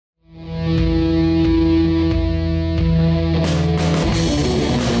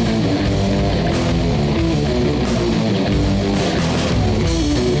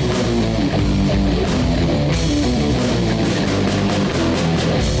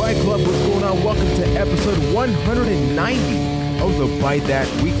everyone. Welcome to episode 190 of the Byte That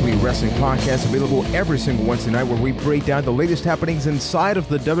weekly wrestling podcast, available every single Wednesday night, where we break down the latest happenings inside of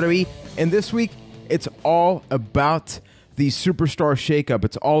the WWE. And this week, it's all about the superstar shakeup.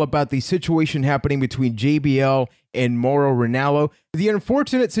 It's all about the situation happening between JBL and Mauro Ranallo. The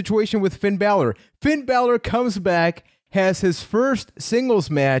unfortunate situation with Finn Bálor. Finn Bálor comes back, has his first singles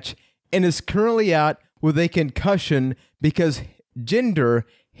match, and is currently out with a concussion because gender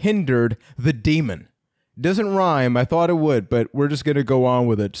hindered the demon. Doesn't rhyme. I thought it would, but we're just going to go on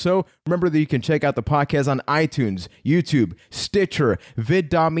with it. So remember that you can check out the podcast on iTunes, YouTube, Stitcher,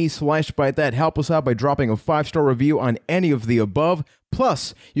 vid.me/bytethat. Help us out by dropping a 5-star review on any of the above.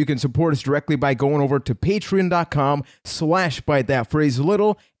 Plus, you can support us directly by going over to patreon.com/bytethat. For as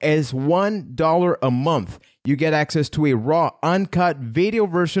little as $1 a month, you get access to a raw, uncut video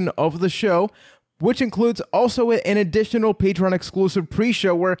version of the show, which includes also an additional Patreon exclusive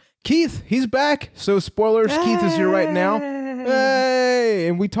pre-show where Keith, he's back. So spoilers, hey. Keith is here right now. Hey!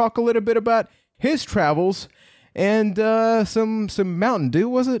 And we talk a little bit about his travels and some Mountain Dew,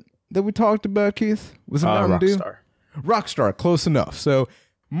 was it, that we talked about, Keith? Was it Mountain Dew? Rockstar, close enough. So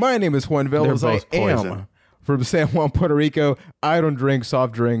my name is Juan Velas. I am from San Juan, Puerto Rico. I don't drink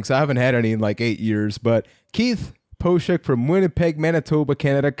soft drinks. I haven't had any in like 8 years. But Keith Poshek from Winnipeg, Manitoba,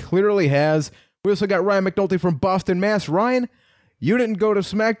 Canada clearly has. We also got Ryan McNulty from Boston, Mass. Ryan, you didn't go to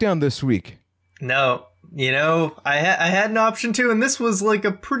SmackDown this week. No, you know, I had an option to, and this was like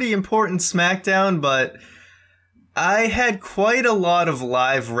a pretty important SmackDown, but I had quite a lot of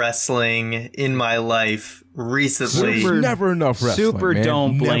live wrestling in my life recently. Never enough wrestling, Super man.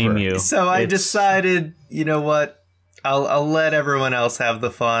 Don't blame you. So I decided, you know what? I'll let everyone else have the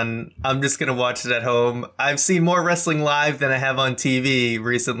fun. I'm just going to watch it at home. I've seen more wrestling live than I have on TV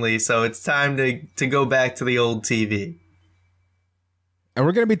recently, so it's time to go back to the old TV. And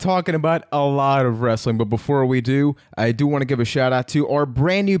we're going to be talking about a lot of wrestling, but before we do, I do want to give a shout out to our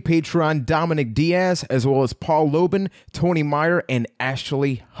brand new Patreon, Dominic Diaz, as well as Paul Lobin, Tony Meyer, and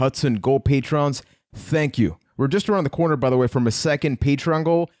Ashley Hudson, Gold Patrons. Thank you. We're just around the corner, by the way, from a second Patreon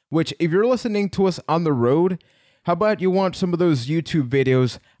goal, which if you're listening to us on the road, how about you want some of those YouTube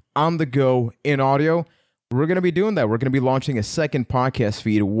videos on the go in audio? We're going to be doing that. We're going to be launching a second podcast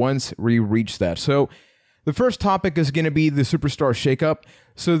feed once we reach that. So the first topic is going to be the superstar shakeup.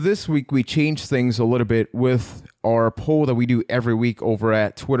 So this week we changed things a little bit with our poll that we do every week over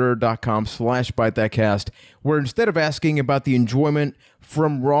at twitter.com/bytethatcast, where instead of asking about the enjoyment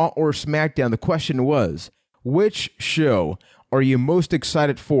from Raw or SmackDown, the question was, which show are you most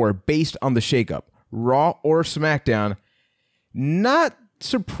excited for based on the shakeup? Raw or SmackDown? Not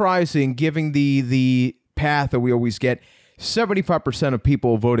surprising, given the path that we always get. 75% of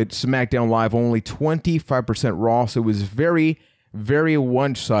people voted SmackDown Live, only 25% Raw, so it was very, very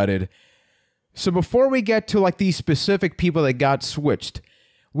one-sided. So before we get to like these specific people that got switched,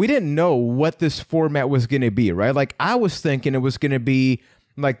 we didn't know what this format was going to be, right? Like, I was thinking it was going to be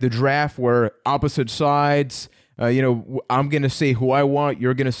like the draft where opposite sides, I'm going to say who I want,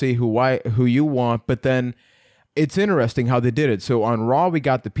 you're going to say who you want, but then it's interesting how they did it. So on Raw, we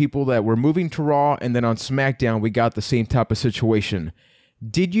got the people that were moving to Raw, and then on SmackDown, we got the same type of situation.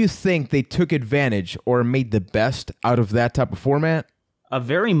 Did you think they took advantage or made the best out of that type of format?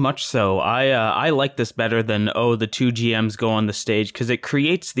 Very much so. I like this better than, the two GMs go on the stage, because it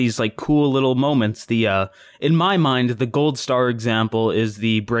creates these like cool little moments. In my mind, the gold star example is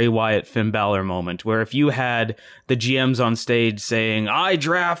the Bray Wyatt Finn Bálor moment, where if you had the GMs on stage saying, "I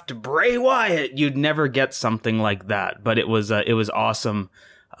draft Bray Wyatt," you'd never get something like that. But it was awesome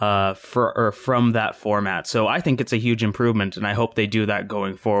from that format. So I think it's a huge improvement, and I hope they do that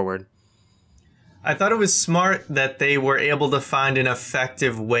going forward. I thought it was smart that they were able to find an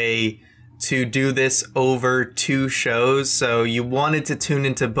effective way to do this over 2 shows. So you wanted to tune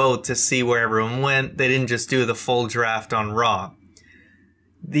into both to see where everyone went. They didn't just do the full draft on Raw.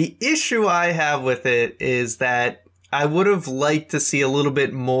 The issue I have with it is that I would have liked to see a little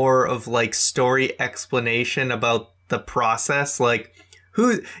bit more of like story explanation about the process. Like,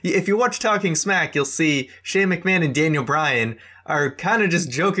 if you watch Talking Smack, you'll see Shane McMahon and Daniel Bryan are kind of just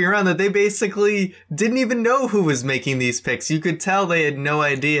joking around that they basically didn't even know who was making these picks. You could tell they had no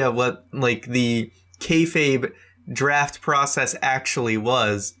idea what like the kayfabe draft process actually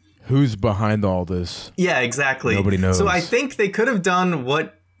was. Who's behind all this? Yeah, exactly. Nobody knows. So I think they could have done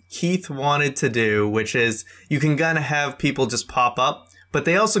what Keith wanted to do, which is you can kind of have people just pop up, but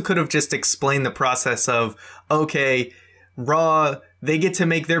they also could have just explained the process of, okay, Raw, they get to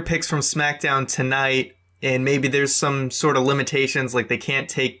make their picks from SmackDown tonight, and maybe there's some sort of limitations, like they can't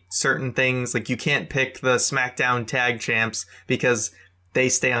take certain things, like you can't pick the SmackDown tag champs because they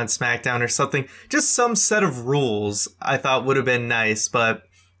stay on SmackDown or something. Just some set of rules I thought would have been nice, but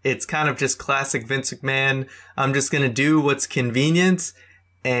it's kind of just classic Vince McMahon. I'm just going to do what's convenient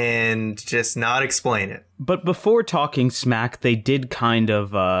and just not explain it. But before talking smack, they did kind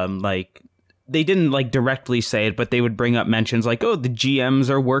of they didn't like directly say it, but they would bring up mentions like, oh, the GMs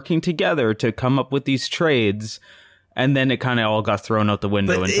are working together to come up with these trades. And then it kind of all got thrown out the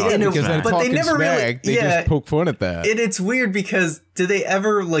window. They never really, they just poke fun at that. And it's weird because did they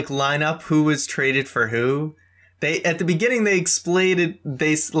ever like line up who was traded for who? They at the beginning they explained it.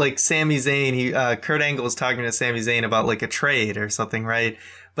 They like Sami Zayn. Kurt Angle was talking to Sami Zayn about like a trade or something, right?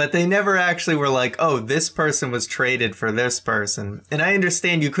 But they never actually were like, oh, this person was traded for this person. And I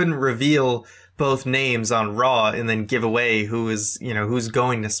understand you couldn't reveal both names on Raw and then give away who is who's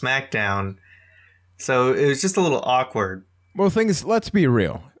going to SmackDown. So it was just a little awkward. Well, the thing is, let's be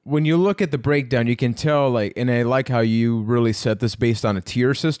real. When you look at the breakdown, you can tell, like, and I like how you really set this based on a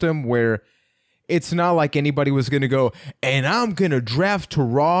tier system where it's not like anybody was going to go, and I'm going to draft to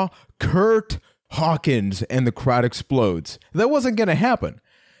Raw Kurt Hawkins, and the crowd explodes. That wasn't going to happen.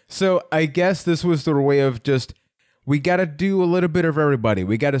 So I guess this was their way of just, we got to do a little bit of everybody.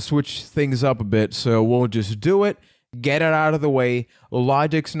 We got to switch things up a bit, so we'll just do it. Get it out of the way.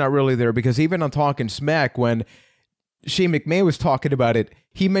 Logic's not really there because even on Talking Smack, when Shane McMahon was talking about it,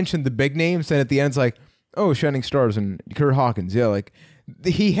 he mentioned the big names, and at the end, it's like, oh, Shining Stars and Kurt Hawkins. Yeah, like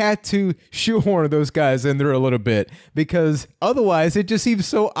he had to shoehorn those guys in there a little bit because otherwise it just seems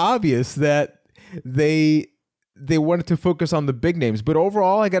so obvious that they wanted to focus on the big names. But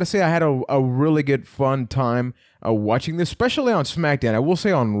overall, I got to say I had a really good, fun time watching this, especially on SmackDown. I will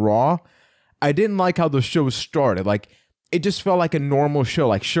say on Raw, I didn't like how the show started. Like, it just felt like a normal show.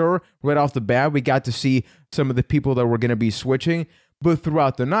 Like, sure, right off the bat, we got to see some of the people that were going to be switching. But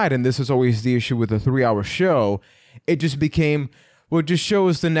throughout the night, and this is always the issue with a 3-hour show, it just became, well, it just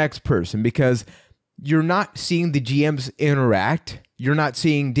shows the next person because you're not seeing the GMs interact. You're not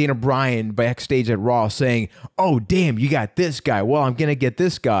seeing Dana Bryan backstage at Raw saying, oh, damn, you got this guy. Well, I'm going to get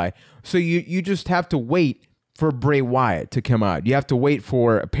this guy. So you just have to wait for Bray Wyatt to come out. You have to wait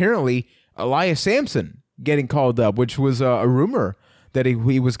for, apparently, Elias Sampson getting called up, which was a rumor that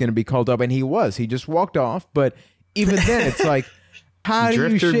he was going to be called up, and he was. He just walked off, but even then, it's like, how do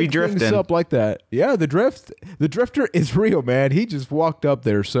you shake things up like that? Yeah, the drifter is real, man. He just walked up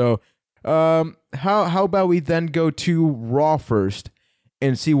there. So, how about we then go to Raw first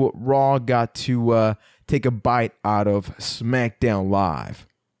and see what Raw got to take a bite out of SmackDown Live.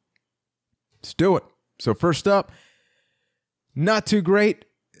 Let's do it. So first up, not too great.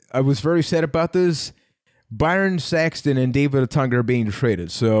 I was very sad about this. Byron Saxton and David Otunga are being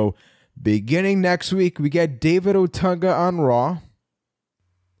traded. So, beginning next week, we get David Otunga on Raw.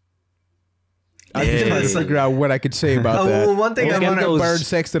 I'm just trying to figure out what I could say about that. Well, one thing I want to Byron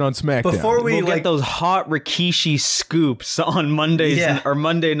Saxton on SmackDown. Before we get those hot Rikishi scoops on Mondays or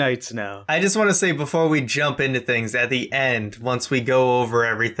Monday nights now. I just want to say before we jump into things at the end, once we go over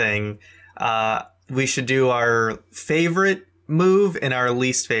everything, we should do our favorite move and our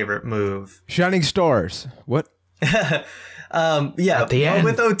least favorite move. Shining Stars. What? At the end.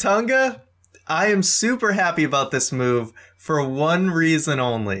 With Otunga, I am super happy about this move for one reason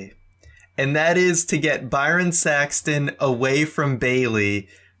only. And that is to get Byron Saxton away from Bayley.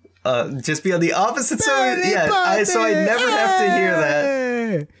 Just be on the opposite side. So I never have to hear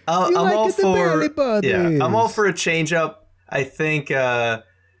that. I'm all for a change up. I think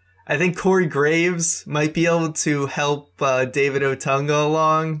Corey Graves might be able to help David Otunga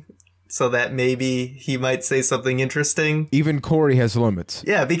along so that maybe he might say something interesting. Even Corey has limits.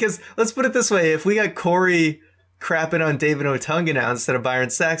 Yeah, because let's put it this way. If we got Corey crapping on David Otunga now instead of Byron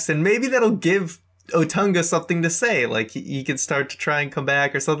Saxton, maybe that'll give Otunga something to say. Like he could start to try and come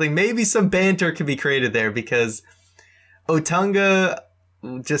back or something. Maybe some banter could be created there because Otunga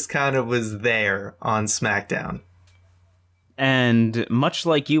just kind of was there on SmackDown. And much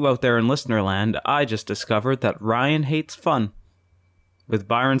like you out there in listener land, I just discovered that Ryan hates fun with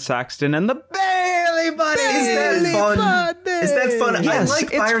Byron Saxton and the Bayley Buddies. Is that fun? Is that fun? Yes, I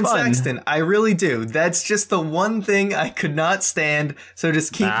like Byron Saxton. I really do. That's just the one thing I could not stand. So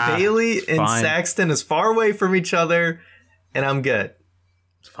just keep Bayley and Saxton as far away from each other, and I'm good.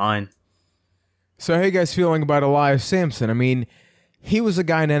 It's fine. So how you guys feeling about Elias Sampson? I mean, he was a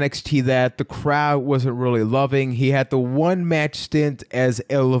guy in NXT that the crowd wasn't really loving. He had the one match stint as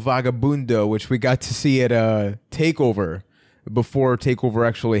El Vagabundo, which we got to see at TakeOver before TakeOver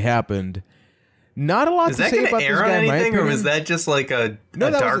actually happened. Not a lot to say about this guy. Is that going to air on anything, or was that just like a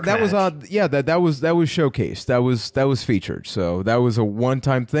dark match? That was showcased. That was featured. So that was a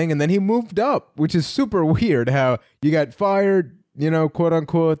one-time thing, and then he moved up, which is super weird. How you got fired, quote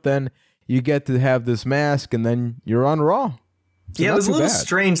unquote, then you get to have this mask and then you're on Raw. So yeah, it was a little bad.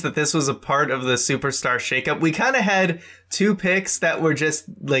 strange that this was a part of the Superstar shakeup. We kind of had 2 picks that were just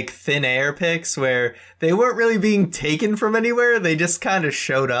like thin air picks where they weren't really being taken from anywhere. They just kind of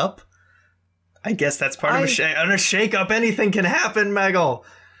showed up. I guess that's part of a shakeup. Anything can happen, Megal.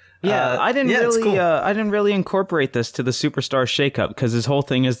 Yeah, I didn't cool. I didn't really incorporate this to the Superstar shakeup because his whole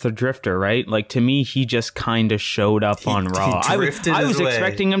thing is the Drifter, right? Like, to me, he just kind of showed up on Raw. I was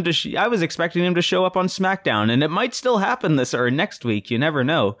expecting him to. I was expecting him to show up on SmackDown, and it might still happen this or next week. You never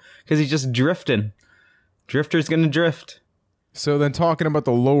know because he's just drifting. Drifter's gonna drift. So then, talking about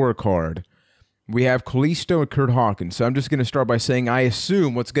the lower card, we have Kalisto and Kurt Hawkins. So I'm just gonna start by saying I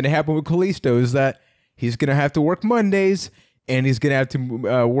assume what's gonna happen with Kalisto is that he's gonna have to work Mondays. And he's going to have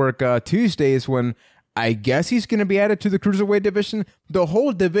to work Tuesdays when I guess he's going to be added to the Cruiserweight division. The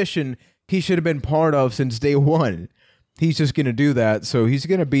whole division he should have been part of since day one. He's just going to do that. So he's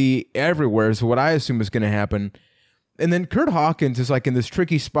going to be everywhere is what I assume is going to happen. And then Kurt Hawkins is like in this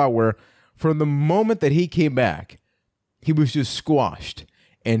tricky spot where from the moment that he came back, he was just squashed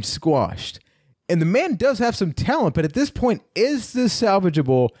and squashed. And the man does have some talent, but at this point, is this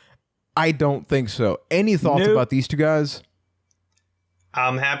salvageable? I don't think so. Any thoughts about these two guys?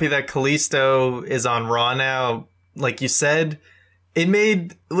 I'm happy that Kalisto is on Raw now. Like you said,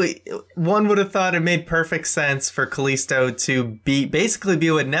 one would have thought it made perfect sense for Kalisto to basically be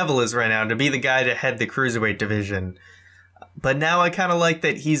what Neville is right now, to be the guy to head the Cruiserweight division. But now I kind of like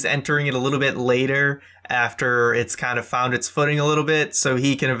that he's entering it a little bit later after it's kind of found its footing a little bit, so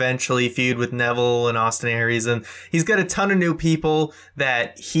he can eventually feud with Neville and Austin Aries. And he's got a ton of new people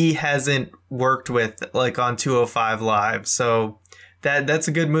that he hasn't worked with, like on 205 Live. So that's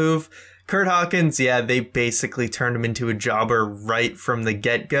a good move. Kurt Hawkins, yeah, they basically turned him into a jobber right from the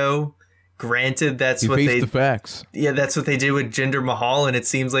get-go. Granted, that's what they... the facts. Yeah, that's what they did with Jinder Mahal, and it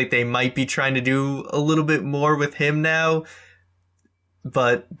seems like they might be trying to do a little bit more with him now.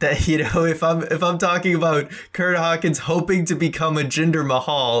 But that, if I'm talking about Kurt Hawkins hoping to become a Jinder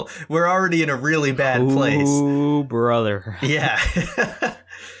Mahal, we're already in a really bad place. Ooh, brother. Yeah.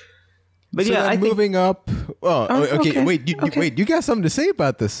 But so yeah, I think moving up. Oh, okay. Wait, you got something to say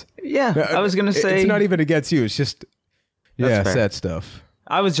about this? Yeah, I was gonna say it's not even against you. It's just sad stuff.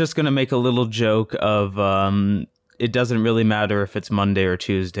 I was just gonna make a little joke of it doesn't really matter if it's Monday or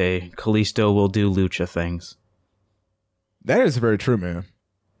Tuesday. Kalisto will do lucha things. That is very true, man.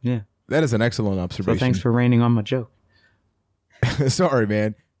 Yeah, that is an excellent observation. So thanks for raining on my joke. Sorry,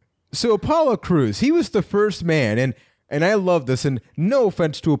 man. So Apollo Crews, he was the first man, and I love this, and no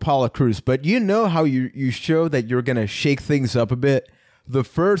offense to Apollo Crews, but you know how you show that you're going to shake things up a bit? The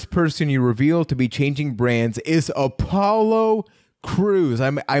first person you reveal to be changing brands is Apollo Crews.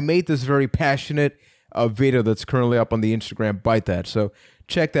 I made this very passionate video that's currently up on the Instagram, Byte that. So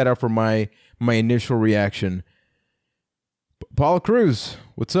check that out for my initial reaction. Apollo Crews,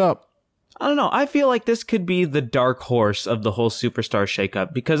 what's up? I don't know. I feel like this could be the dark horse of the whole Superstar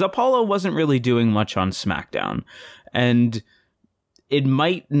shakeup because Apollo wasn't really doing much on SmackDown. And it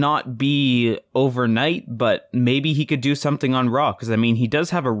might not be overnight, but maybe he could do something on Raw. Because, I mean, he does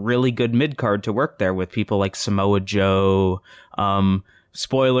have a really good mid-card to work there with people like Samoa Joe,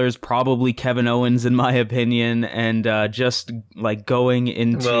 spoilers, probably Kevin Owens, in my opinion, and just, like, going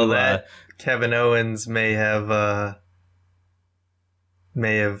into... Well, that Kevin Owens may have...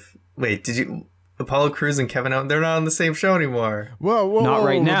 Wait, did you... Apollo Crews and Kevin Owens, they're not on the same show anymore. Whoa, not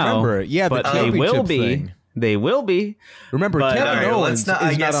right now. Remember, yeah, but they will be. Thing. They will be. Remember, but, Kevin Owens is not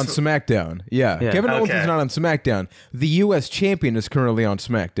on SmackDown. Yeah. Kevin Owens is not on SmackDown. The U.S. champion is currently on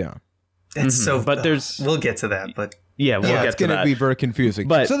SmackDown. That's so... But there's... We'll get to that, but... Yeah, we'll get to that. It's going to be very confusing.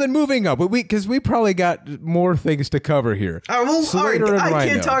 But, so then moving up, because we probably got more things to cover here. All right, I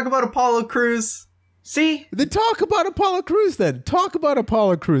can't talk about Apollo Crews. See? Then talk about Apollo Crews then. Talk about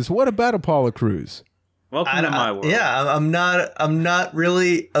Apollo Crews. What about Apollo Crews? Welcome to my world. Yeah, I'm not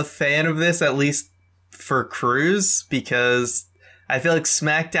really a fan of this, at least for Crews, because I feel like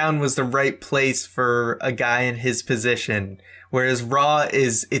SmackDown was the right place for a guy in his position, whereas Raw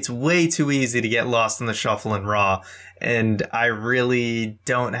it's way too easy to get lost in the shuffle in Raw, and I really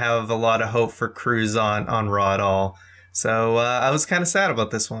don't have a lot of hope for Crews on Raw at all. So I was kind of sad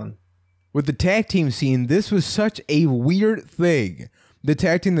about this one. With the tag team scene, this was such a weird thing. The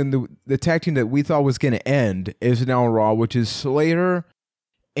tag team that we thought was going to end is now Raw, which is Slater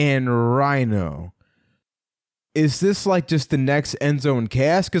and Rhino. Is this like just the next Enzo and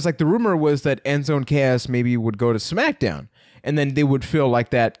Cass? Because like the rumor was that Enzo and Cass maybe would go to SmackDown, and then they would feel like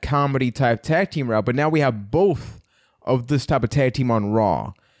that comedy type tag team route. But now we have both of this type of tag team on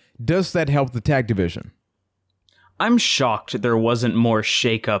Raw. Does that help the tag division? I'm shocked there wasn't more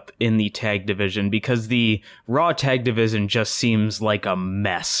shakeup in the tag division, because the Raw tag division just seems like a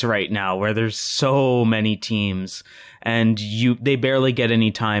mess right now, where there's so many teams and they barely get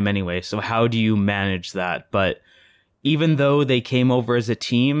any time anyway. So how do you manage that? But even though they came over as a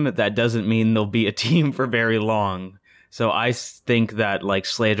team, that doesn't mean they'll be a team for very long. So I think that like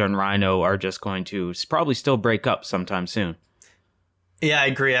Slater and Rhino are just going to probably still break up sometime soon. Yeah, I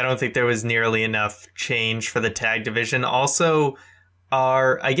agree. I don't think there was nearly enough change for the tag division. Also,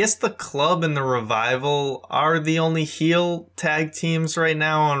 I guess the Club and the Revival are the only heel tag teams right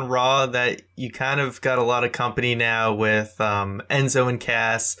now on Raw that you kind of got a lot of company now with Enzo and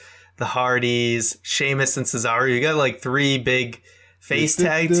Cass, the Hardys, Sheamus and Cesaro. You got like 3 big face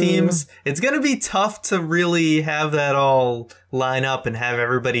tag teams. It's going to be tough to really have that all line up and have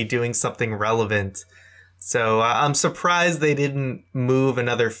everybody doing something relevant. So I'm surprised they didn't move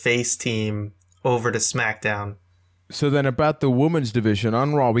another face team over to SmackDown. So then about the women's division,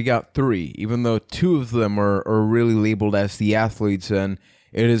 on Raw we got 3, even though 2 of them are really labeled as the athletes, and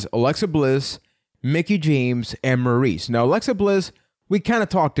it is Alexa Bliss, Mickie James, and Maurice. Now Alexa Bliss, we kind of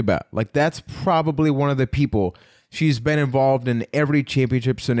talked about. Like, that's probably one of the people. She's been involved in every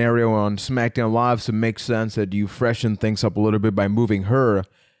championship scenario on SmackDown Live, so it makes sense that you freshen things up a little bit by moving her.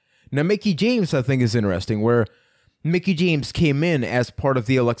 Now, Mickie James, I think, is interesting, where Mickie James came in as part of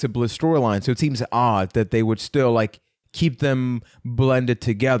the Alexa Bliss storyline, so it seems odd that they would still, like, keep them blended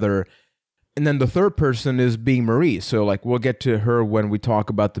together. And then the third person is being Maurice, so, like, we'll get to her when we talk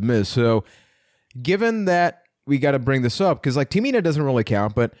about The Miz. So, given that we got to bring this up, because, like, Tamina doesn't really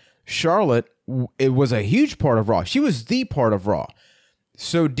count, but Charlotte, it was a huge part of Raw. She was the part of Raw.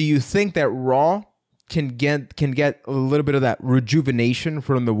 So, do you think that Raw can get a little bit of that rejuvenation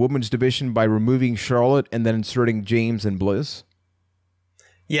from the women's division by removing Charlotte and then inserting James and Bliss?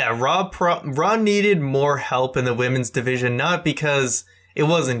 Yeah, Raw needed more help in the women's division, not because it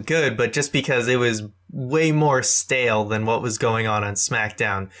wasn't good, but just because it was way more stale than what was going on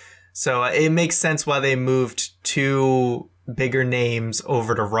SmackDown. So it makes sense why they moved 2 bigger names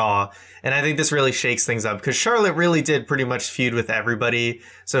over to Raw. And I think this really shakes things up, because Charlotte really did pretty much feud with everybody.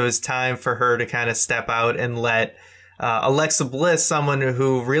 So it was time for her to kind of step out and let Alexa Bliss, someone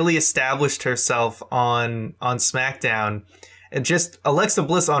who really established herself on SmackDown. And just Alexa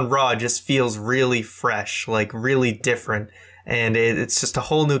Bliss on Raw just feels really fresh, like really different. And it's just a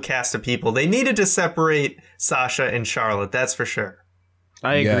whole new cast of people. They needed to separate Sasha and Charlotte, that's for sure.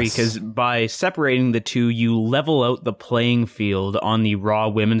 I agree, because by separating the 2, you level out the playing field on the Raw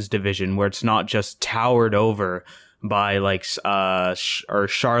women's division, where it's not just towered over by like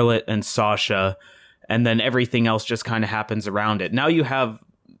Charlotte and Sasha, and then everything else just kind of happens around it. Now you have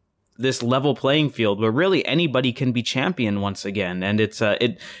this level playing field where really anybody can be champion once again, and it's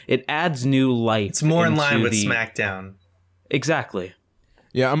it adds new life. It's more in line with SmackDown. Exactly.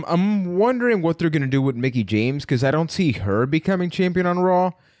 Yeah, I'm wondering what they're going to do with Mickie James, because I don't see her becoming champion on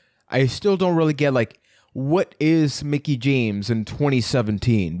Raw. I still don't really get, like, what is Mickie James in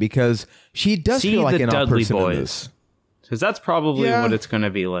 2017? Because she does feel like an odd person in this. Because that's probably what it's going to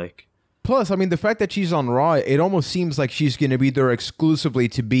be like. Plus, I mean, the fact that she's on Raw, it almost seems like she's going to be there exclusively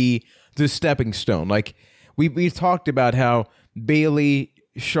to be the stepping stone. Like, we've talked about how Bayley,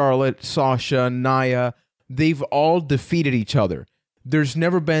 Charlotte, Sasha, Nia, they've all defeated each other. There's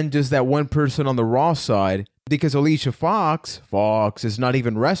never been just that one person on the Raw side, because Alicia Fox is not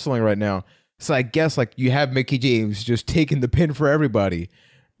even wrestling right now. So I guess, like, you have Mickie James just taking the pin for everybody.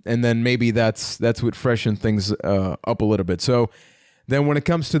 And then maybe that's what freshened things up a little bit. So then when it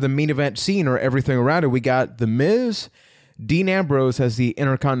comes to the main event scene or everything around it, we got The Miz, Dean Ambrose as the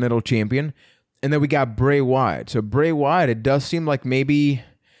Intercontinental Champion, and then we got Bray Wyatt. So Bray Wyatt, it does seem like maybe...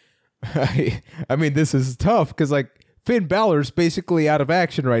 I mean, this is tough, because, like, Finn Balor's basically out of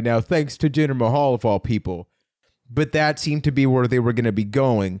action right now, thanks to Jinder Mahal, of all people. But that seemed to be where they were going to be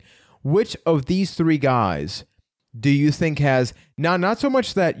going. Which of these 3 guys do you think has, now not so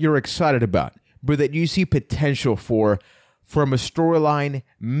much that you're excited about, but that you see potential for from a storyline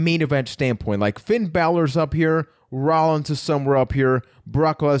main event standpoint? Like, Finn Balor's up here, Rollins is somewhere up here,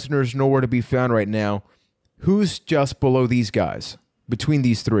 Brock Lesnar's nowhere to be found right now. Who's just below these guys, between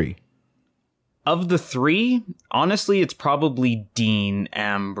these 3? Of the 3, honestly, it's probably Dean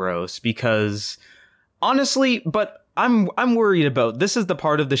Ambrose, because honestly, but I'm worried about. This is the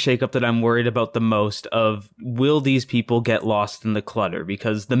part of the shakeup that I'm worried about the most of, will these people get lost in the clutter?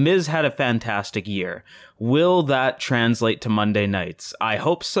 Because The Miz had a fantastic year. Will that translate to Monday nights? I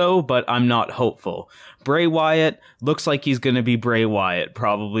hope so, but I'm not hopeful. Bray Wyatt looks like he's going to be Bray Wyatt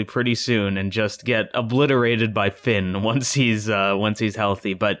probably pretty soon and just get obliterated by Finn once he's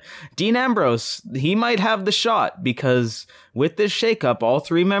healthy. But Dean Ambrose, he might have the shot, because with this shakeup, all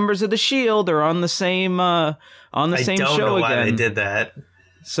 3 members of the Shield are on the same show again. I don't know why they did that.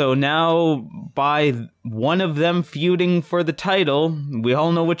 So now, by one of them feuding for the title, we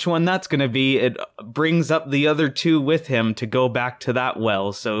all know which one that's going to be. It brings up the other 2 with him to go back to that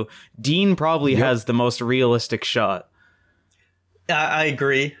well. So Dean probably has the most realistic shot. I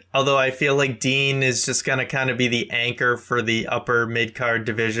agree. Although I feel like Dean is just going to kind of be the anchor for the upper mid-card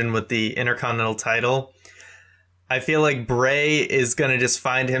division with the Intercontinental title. I feel like Bray is going to just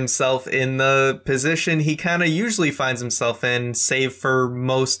find himself in the position he kind of usually finds himself in, save for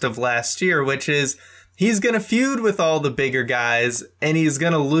most of last year, which is he's going to feud with all the bigger guys and he's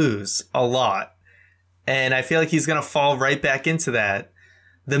going to lose a lot. And I feel like he's going to fall right back into that.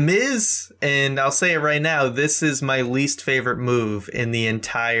 The Miz, and I'll say it right now, this is my least favorite move in the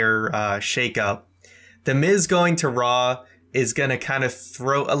entire shakeup. The Miz going to Raw is going to kind of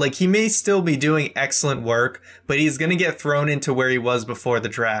throw, like, he may still be doing excellent work, but he's going to get thrown into where he was before the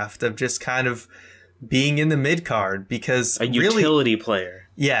draft, of just kind of being in the mid-card, because a utility player.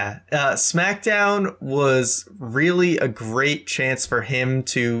 Yeah. SmackDown was really a great chance for him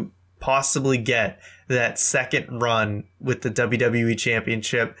to possibly get that second run with the WWE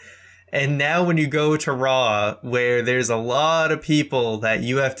Championship. And now when you go to Raw, where there's a lot of people that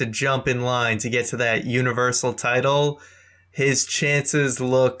you have to jump in line to get to that Universal title, his chances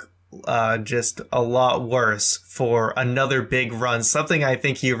look just a lot worse for another big run. Something I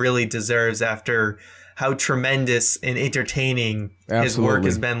think he really deserves after how tremendous and entertaining his work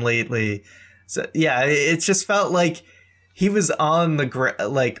has been lately. So yeah, it just felt like he was on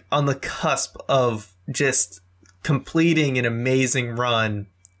the cusp of just completing an amazing run,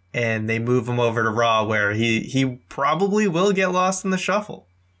 and they move him over to Raw, where he probably will get lost in the shuffle.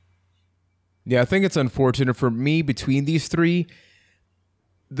 Yeah, I think it's unfortunate for me. Between these 3,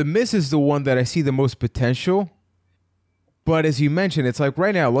 The Miz is the one that I see the most potential. But as you mentioned, it's like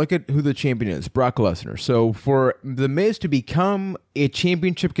right now, look at who the champion is, Brock Lesnar. So for The Miz to become a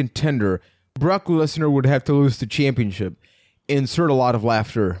championship contender, Brock Lesnar would have to lose the championship. Insert a lot of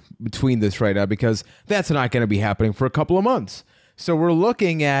laughter between this right now, because that's not going to be happening for a couple of months. So we're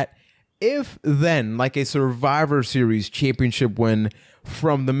looking at, if then, like a Survivor Series championship win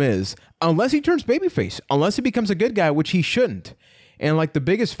from The Miz, unless he turns babyface, unless he becomes a good guy, which he shouldn't. And like the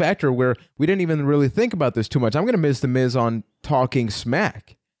biggest factor where we didn't even really think about this too much, I'm going to miss The Miz on Talking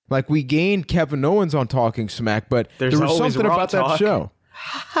Smack. Like, we gained Kevin Owens on Talking Smack, but there was something about that show.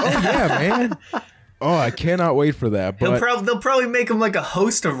 Oh, yeah, man. Oh, I cannot wait for that. But they'll probably make him like a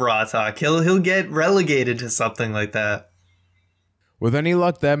host of Raw Talk. He'll get relegated to something like that. With any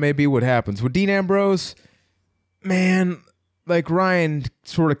luck, that may be what happens. With Dean Ambrose, man, like Ryan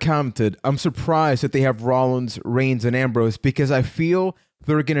sort of commented, I'm surprised that they have Rollins, Reigns, and Ambrose, because I feel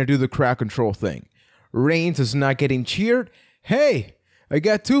they're going to do the crowd control thing. Reigns is not getting cheered. Hey, I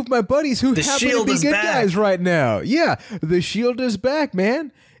got 2 of my buddies who happen to be good guys right now. Yeah, the Shield is back,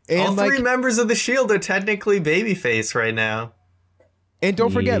 man. And all 3 members of the Shield are technically babyface right now. And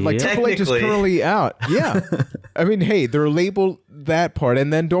don't forget, like, Triple H is currently out. Yeah. I mean, hey, they're labeled that part.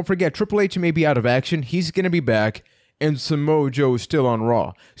 And then don't forget, Triple H may be out of action. He's going to be back. And Samoa Joe is still on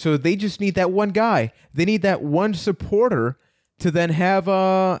Raw. So they just need that one guy. They need that one supporter to then have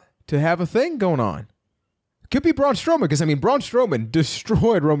a thing going on. Could be Braun Strowman, because, I mean, Braun Strowman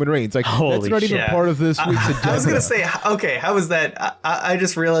destroyed Roman Reigns. Like, that's not even part of this week's agenda. I was going to say, okay, how was that? I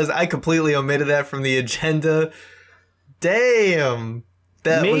just realized I completely omitted that from the agenda. Damn.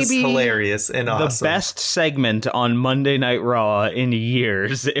 That was hilarious and awesome. The best segment on Monday Night Raw in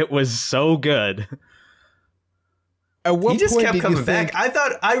years. It was so good. At what he just point kept coming back. I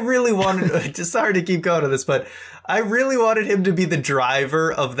thought I really wanted. Sorry to keep going to this, but I really wanted him to be the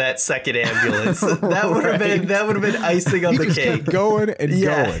driver of that second ambulance. That would have been icing on the cake. Kept going and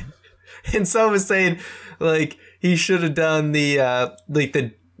going. And someone was saying, like, he should have done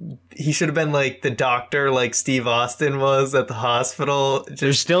he should have been like the doctor, like Steve Austin was at the hospital.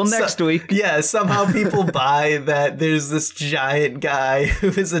 They're still next week. Yeah, somehow people buy that there's this giant guy who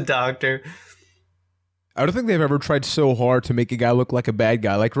is a doctor. I don't think they've ever tried so hard to make a guy look like a bad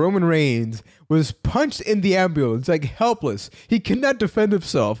guy. Like, Roman Reigns was punched in the ambulance, like, helpless. He cannot defend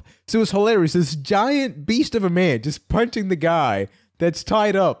himself. So it was hilarious. This giant beast of a man just punching the guy that's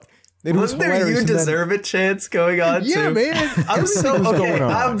tied up. It was Wasn't there hilarious. "You And then- deserve it" chants going on Yeah, too? man. I'm so Everything was okay. going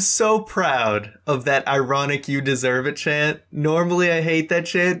on. I'm so proud of that ironic "You deserve it" chant. Normally, I hate that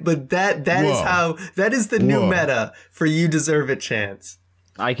chant, but that is the new meta for "You deserve it" chants.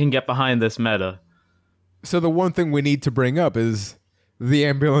 I can get behind this meta. So the one thing we need to bring up is the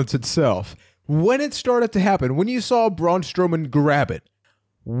ambulance itself. When it started to happen, when you saw Braun Strowman grab it,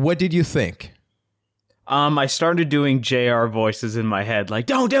 what did you think? I started doing JR voices in my head, like,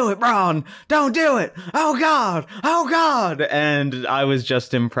 "Don't do it, Braun! Don't do it! Oh God! Oh God!" And I was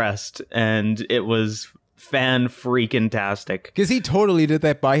just impressed, and it was fan-freaking-tastic. Because he totally did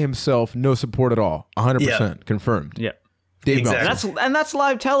that by himself, no support at all. 100% confirmed. Yeah. Dave Exactly. Meltzer. That's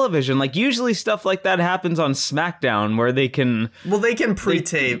live television. Like, usually stuff like that happens on SmackDown, where they can... Well, they can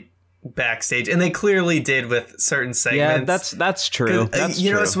pre-tape backstage, and they clearly did with certain segments. Yeah, that's true. That's you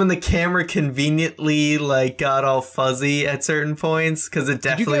true. notice when the camera conveniently like got all fuzzy at certain points because it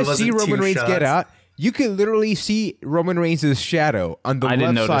Did you definitely guys wasn't see Roman two Reigns shots. get out? You could literally see Roman Reigns' shadow on the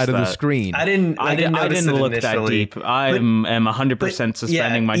didn't left side notice of the that. screen. I didn't notice it look initially. that deep. I am 100%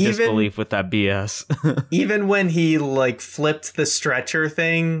 suspending my even- disbelief with that BS. Even when he like flipped the stretcher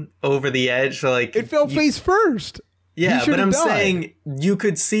thing over the edge, like It fell face first. yeah, He but should've I'm died. saying you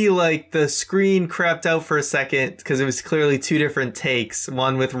could see like the screen crept out for a second because it was clearly two different takes,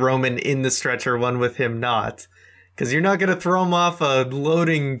 one with Roman in the stretcher, one with him not. Because you're not going to throw him off a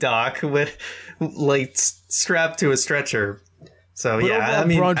loading dock with like strapped to a stretcher. So But yeah, overall, I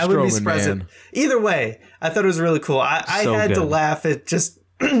mean, Braun I wouldn't be Strowman, surprised. man. Either way, I thought it was really cool. I So had to good. laugh at just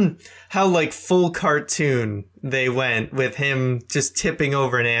how like full cartoon they went with him just tipping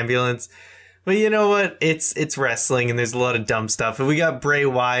over an ambulance. But you know what? It's wrestling, and there's a lot of dumb stuff. And we got Bray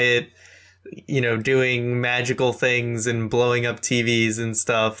Wyatt, you know, doing magical things and blowing up TVs and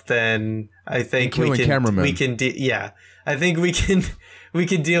stuff. Then I think And killing cameramen. I think we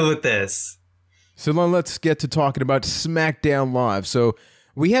can deal with this. So then let's get to talking about SmackDown Live. So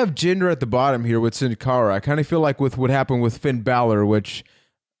we have Jinder at the bottom here with Sin Cara. I kind of feel like with what happened with Finn Balor, which,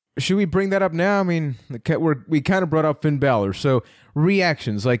 should we bring that up now? I mean, we kind of brought up Finn Balor. So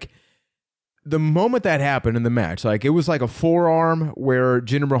reactions, like the moment that happened in the match, like it was like a forearm where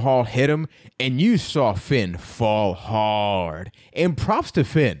Jinder Mahal hit him, and you saw Finn fall hard. And props to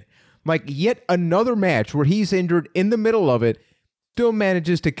Finn. Like yet another match where he's injured in the middle of it, still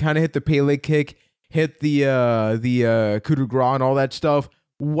manages to kind of hit the Pele kick, hit the coup de grace and all that stuff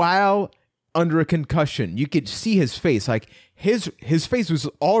while under a concussion. You could see his face, like his face was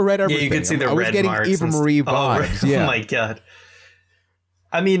all red. Everything. Yeah, you could see the I was red getting marks. Eva and Marie oh, vibes. Yeah. Oh my god.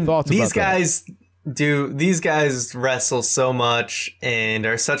 I mean, Thoughts these about that? these guys wrestle so much and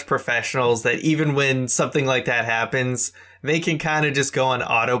are such professionals that even when something like that happens, they can kind of just go on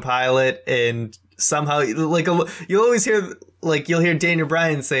autopilot and somehow, like, you'll always hear, like, you'll hear Daniel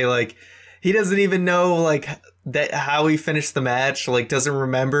Bryan say, like, he doesn't even know, like, that how he finished the match, like, doesn't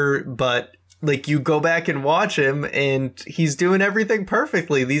remember, but like you go back and watch him and he's doing everything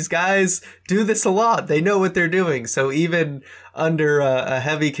perfectly. These guys do this a lot. They know what they're doing. So even under a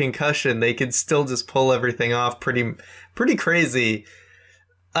heavy concussion, they can still just pull everything off pretty crazy.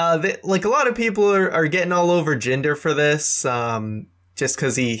 Like a lot of people are getting all over Jinder for this, just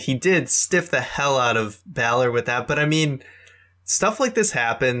because he did stiff the hell out of Bálor with that. But I mean, stuff like this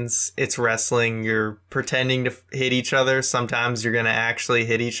happens. It's wrestling. You're pretending to hit each other. Sometimes you're going to actually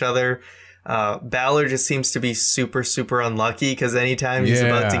hit each other. Bálor just seems to be super unlucky because anytime he's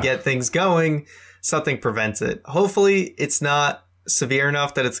about to get things going, something prevents it. Hopefully it's not severe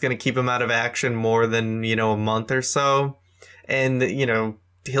enough that it's going to keep him out of action more than, a month or so. And,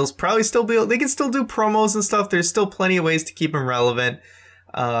 he'll probably still they can still do promos and stuff. There's still plenty of ways to keep him relevant.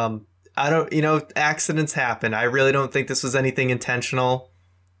 Accidents happen. I really don't think this was anything intentional.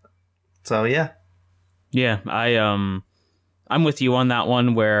 So, yeah. Yeah, I'm with you on that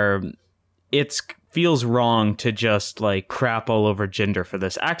one where it feels wrong to just like crap all over Jinder for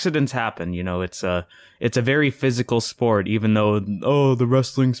this. Accidents happen, it's a very physical sport, even though the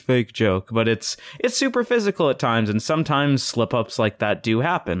wrestling's fake joke, but it's super physical at times, and sometimes slip-ups like that do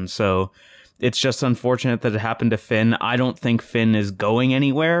happen. So it's just unfortunate that it happened to Finn. I don't think Finn is going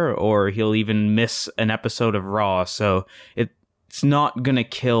anywhere, or he'll even miss an episode of Raw, so it's not gonna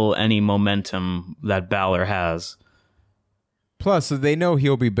kill any momentum that Bálor has. Plus, they know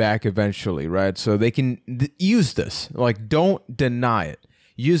he'll be back eventually, right? So they can use this. Like, don't deny it.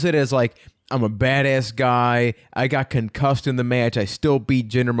 Use it as, like, I'm a badass guy. I got concussed in the match. I still beat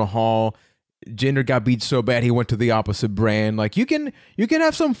Jinder Mahal. Jinder got beat so bad he went to the opposite brand. Like, you can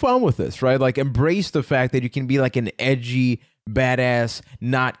have some fun with this, right? Like, embrace the fact that you can be, like, an edgy badass,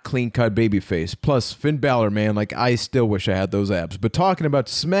 not clean-cut babyface. Plus, Finn Balor, man, like, I still wish I had those abs. But talking about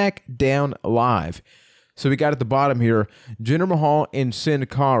SmackDown Live. So we got at the bottom here, Jinder Mahal and Sin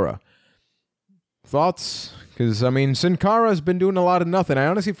Cara. Thoughts? Because, I mean, Sin Cara has been doing a lot of nothing. I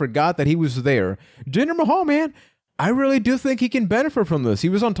honestly forgot that he was there. Jinder Mahal, man, I really do think he can benefit from this. He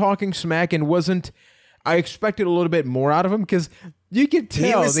was on Talking Smack and wasn't... I expected a little bit more out of him because you could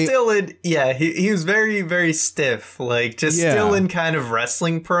tell. He was still in... Yeah, he was very, very stiff. Like, just still in kind of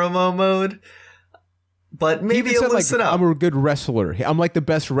wrestling promo mode. But maybe he'll loosen up. I'm a good wrestler. I'm like the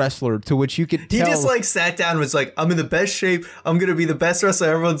best wrestler, to which you could tell. He just like sat down and was like, I'm in the best shape. I'm going to be the best wrestler.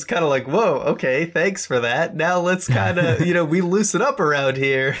 Everyone's kind of like, whoa, okay, thanks for that. Now let's kind of, we loosen up around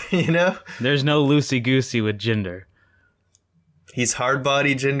here, There's no loosey-goosey with Jinder. He's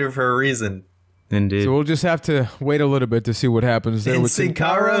hard-body Jinder for a reason. Indeed. So we'll just have to wait a little bit to see what happens there with Sin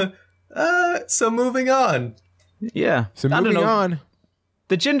Cara. So moving on. Yeah. So moving on.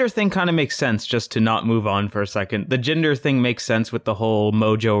 The Jinder thing kind of makes sense, just to not move on for a second. The Jinder thing makes sense with the whole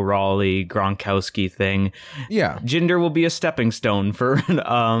Mojo Rawley, Gronkowski thing. Yeah. Jinder will be a stepping stone for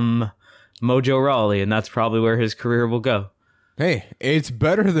Mojo Rawley, and that's probably where his career will go. Hey, it's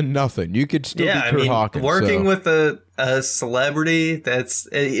better than nothing. You could still be Kurt Hawkins. Working with a celebrity,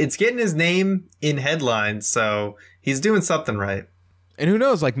 it's getting his name in headlines, so he's doing something right. And who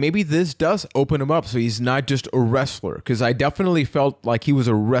knows, like maybe this does open him up so he's not just a wrestler. Because I definitely felt like he was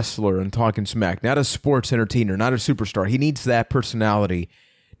a wrestler in Talking Smack, not a sports entertainer, not a superstar. He needs that personality.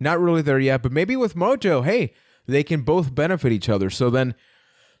 Not really there yet, but maybe with Mojo, hey, they can both benefit each other. So then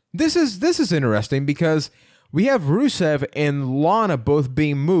this is interesting because we have Rusev and Lana both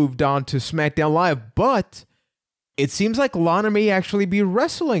being moved on to SmackDown Live, but it seems like Lana may actually be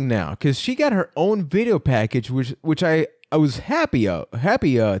wrestling now because she got her own video package, which I was happy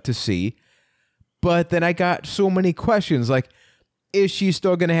to see, but then I got so many questions like, is she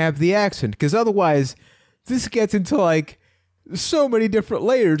still going to have the accent? Because otherwise, this gets into like so many different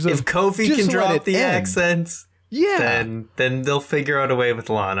layers. If Kofi can drop the accents, then they'll figure out a way with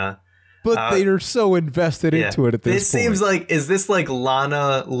Lana. But they are so invested into it at this point. This seems like, is this like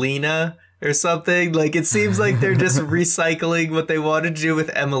Lana Lena or something? Like, it seems like they're just recycling what they wanted to do with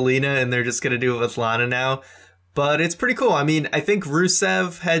Emelina and they're just going to do it with Lana now. But it's pretty cool. I mean, I think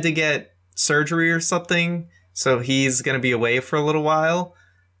Rusev had to get surgery or something, so he's going to be away for a little while.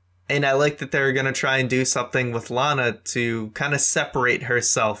 And I like that they're going to try and do something with Lana to kind of separate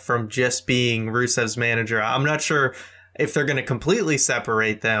herself from just being Rusev's manager. I'm not sure if they're going to completely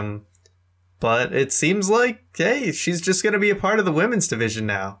separate them, but it seems like, hey, she's just going to be a part of the women's division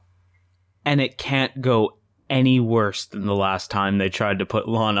now. And it can't go any worse than the last time they tried to put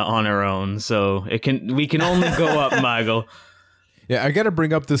Lana on her own, so we can only go up, Michael. Yeah, I gotta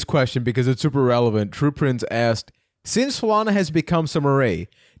bring up this question because it's super relevant. True Prince asked, since Lana has become Summer Rae,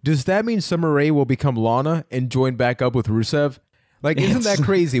 does that mean Summer Rae will become Lana and join back up with Rusev? Like, isn't that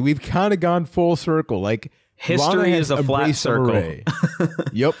crazy? We've kind of gone full circle. Like, history is a flat circle.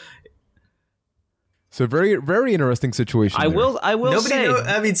 Yep. So very, very interesting situation. I will say.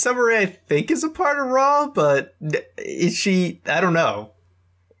 I mean, Summer Rae, I think, is a part of Raw, but is she? I don't know.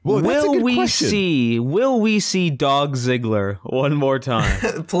 Well, will we see Dog Ziggler one more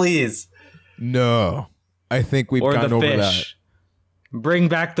time? Please. No, I think we've gotten over that. Bring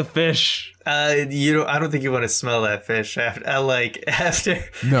back the fish. I don't think you want to smell that fish after.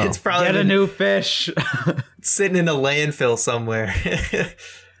 No. It's probably get a new fish sitting in a landfill somewhere.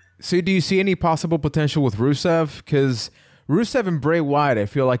 So do you see any possible potential with Rusev? Because Rusev and Bray Wyatt, I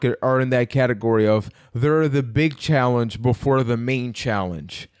feel like, are in that category of they're the big challenge before the main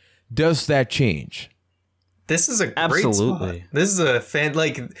challenge. Does that change? This is a great spot. This is a fan.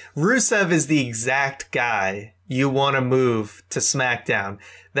 Like, Rusev is the exact guy you want to move to SmackDown.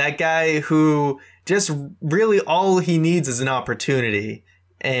 That guy who just really all he needs is an opportunity.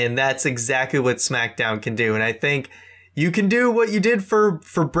 And that's exactly what SmackDown can do. And I think you can do what you did for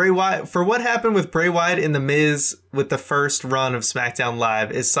Bray Wyatt. For what happened with Bray Wyatt and The Miz with the first run of SmackDown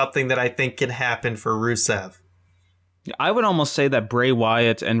Live is something that I think can happen for Rusev. I would almost say that Bray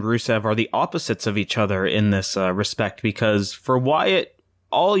Wyatt and Rusev are the opposites of each other in this respect, because for Wyatt,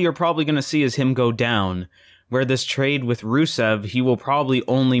 all you're probably going to see is him go down, where this trade with Rusev, he will probably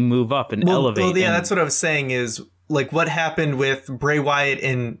only move up and elevate. Well, yeah, that's what I was saying is, like, what happened with Bray Wyatt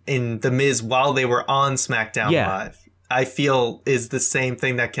in The Miz while they were on SmackDown Live. I feel is the same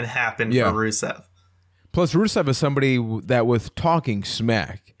thing that can happen for Rusev. Plus, Rusev is somebody that with Talking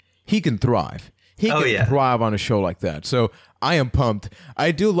Smack, he can thrive. He can thrive on a show like that. So I am pumped. I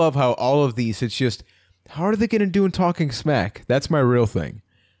do love how all of these, it's just, how are they going to do in Talking Smack? That's my real thing.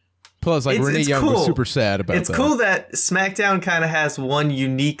 Plus, like, Renee Young was super sad about that. It's cool that SmackDown kind of has one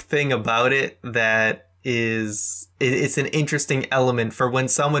unique thing about it that is, it's an interesting element for when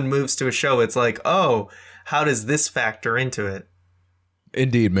someone moves to a show. It's like, oh, how does this factor into it?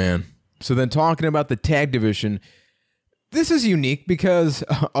 Indeed, man. So then talking about the tag division, this is unique because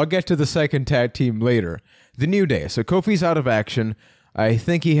I'll get to the second tag team later. The New Day. So Kofi's out of action. I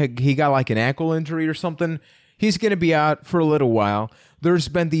think he got like an ankle injury or something. He's going to be out for a little while. There's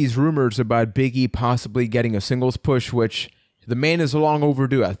been these rumors about Big E possibly getting a singles push, which the man is long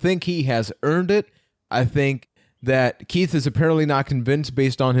overdue. I think he has earned it. I think that Keith is apparently not convinced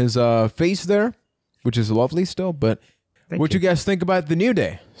based on his face there, which is lovely still. But what you guys think about the New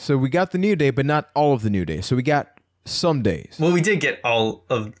Day? So we got the New Day, but not all of the New Day. So we got some days. Well, we did get all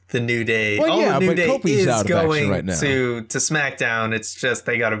of the New Day. Well, all yeah, the New but Day Kofi's is out of going action right now. to SmackDown. It's just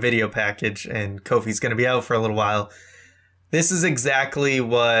they got a video package, and Kofi's going to be out for a little while. This is exactly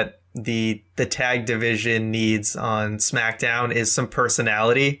what the tag division needs on SmackDown, is some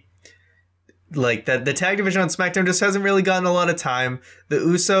personality. Like, the tag division on SmackDown just hasn't really gotten a lot of time. The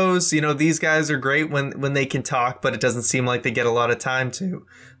Usos, you know, these guys are great when they can talk, but it doesn't seem like they get a lot of time to.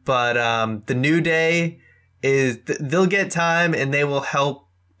 But the New Day, they'll get time, and they will help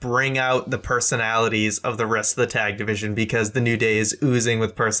bring out the personalities of the rest of the tag division, because the New Day is oozing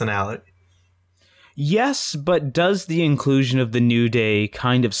with personality. Yes, but does the inclusion of the New Day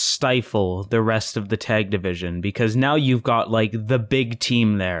kind of stifle the rest of the tag division? Because now you've got, like, the big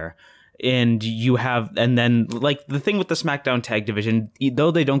team there. And you have, and then, like, the thing with the SmackDown tag division,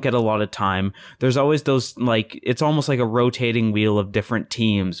 though they don't get a lot of time, there's always those, like, it's almost like a rotating wheel of different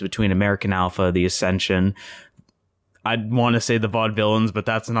teams between American Alpha, the Ascension. I'd want to say the Vaudevillains, but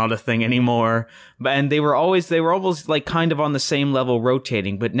that's not a thing anymore. And they were almost, like, kind of on the same level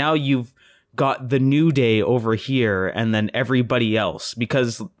rotating, but now you've got the New Day over here and then everybody else,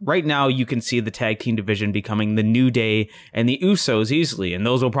 because right now you can see the tag team division becoming the New Day and the Usos easily, and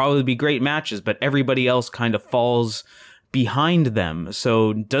those will probably be great matches, but everybody else kind of falls behind them.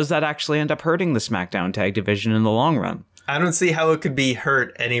 So does that actually end up hurting the SmackDown tag division in the long run? I don't see how it could be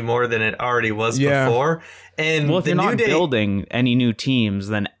hurt any more than it already was before. And well, if you're not building any new teams,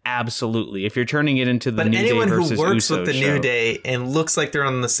 then absolutely. If you're turning it into the New Day versus Usos, but anyone who works Usos with the New Day and looks like they're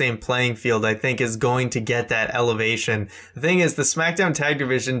on the same playing field, I think, is going to get that elevation. The thing is, the SmackDown tag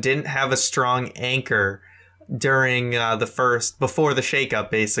division didn't have a strong anchor during before the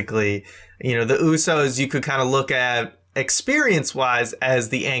shakeup, basically. You know, the Usos you could kind of look at experience-wise as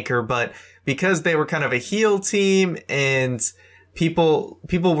the anchor, but because they were kind of a heel team and people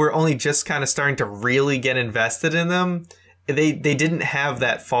were only just kind of starting to really get invested in them, they didn't have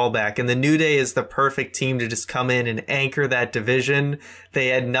that fallback. And the New Day is the perfect team to just come in and anchor that division. They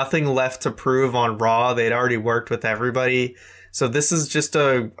had nothing left to prove on Raw. They'd already worked with everybody. So this is just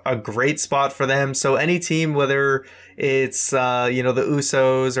a great spot for them. So any team, whether it's, you know, the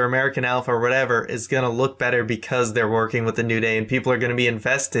Usos or American Alpha or whatever, is going to look better because they're working with the New Day, and people are going to be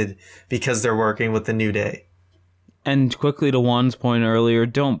invested because they're working with the New Day. And quickly to Juan's point earlier,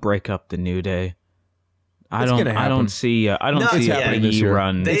 don't break up the New Day. I don't see a Big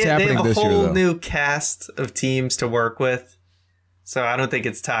run. They have a whole new cast of teams to work with, so I don't think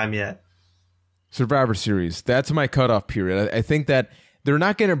it's time yet. Survivor Series, that's my cutoff period. I think that they're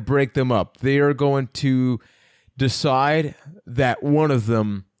not going to break them up. They are going to decide that one of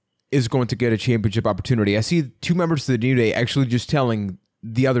them is going to get a championship opportunity. I see two members of the New Day actually just telling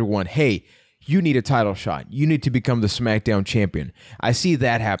the other one, hey, you need a title shot. You need to become the SmackDown champion. I see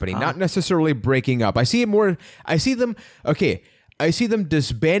that happening, not necessarily breaking up. I see them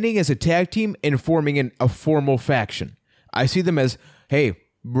disbanding as a tag team and forming a formal faction. I see them as, hey,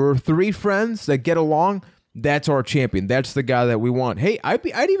 we're three friends that get along. That's our champion. That's the guy that we want. Hey,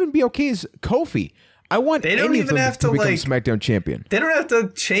 I'd even be okay as Kofi. I want they don't even have to become like SmackDown champion. They don't have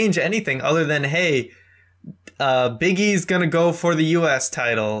to change anything other than, hey, Big E's gonna go for the U.S.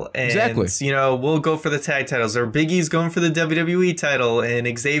 title, and you know, we'll go for the tag titles, or Big E's going for the WWE title, and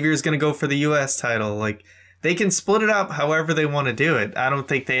Xavier's gonna go for the U.S. title. Like, they can split it up however they want to do it. I don't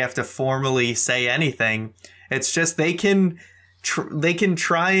think they have to formally say anything. It's just they can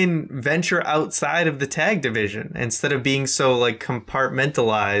try and venture outside of the tag division instead of being so like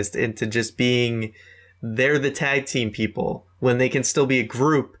compartmentalized into just being they're the tag team people, when they can still be a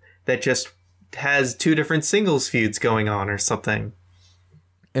group that just has two different singles feuds going on or something.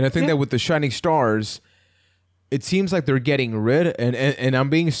 And I think that with the Shining Stars, it seems like they're getting rid, and I'm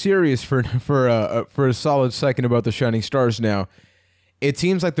being serious for a solid second about the Shining Stars now. It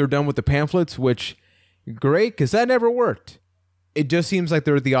seems like they're done with the pamphlets, which great, because that never worked. it just seems like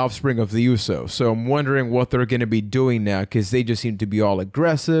they're the offspring of the Usos. So I'm wondering what they're going to be doing now, because they just seem to be all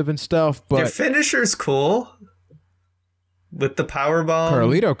aggressive and stuff. But their finisher's cool with the powerbomb.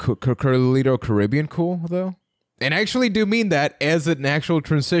 Carlito Caribbean cool, though. And I actually do mean that as an actual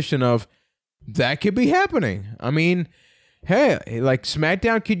transition of that could be happening. I mean, hey, like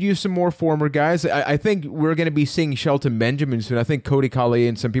SmackDown could use some more former guys. I think we're going to be seeing Shelton Benjamin soon. I think Cody Colley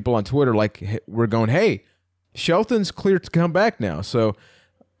and some people on Twitter, like, we're going, hey, Shelton's cleared to come back now, so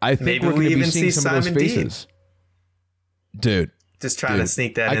I think maybe we're going to be see seeing some of those faces. Dude, just trying to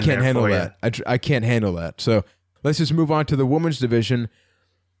sneak that in I can't there handle for that. you. I can't handle that. So let's just move on to the women's division.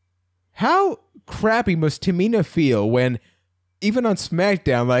 How crappy must Tamina feel when, even on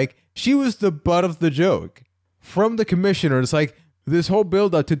SmackDown, like, she was the butt of the joke from the commissioner? It's like this whole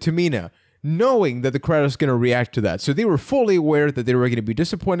build up to Tamina, knowing that the crowd is going to react to that. So they were fully aware that they were going to be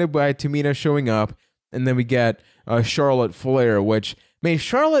disappointed by Tamina showing up. And then we get Charlotte Flair, which, man,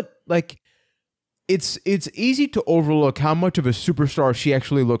 Charlotte, like, it's easy to overlook how much of a superstar she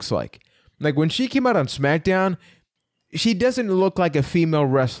actually looks like. Like, when she came out on SmackDown, she doesn't look like a female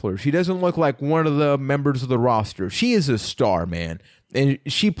wrestler. She doesn't look like one of the members of the roster. She is a star, man. And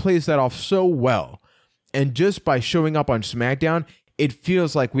she plays that off so well. And just by showing up on SmackDown, it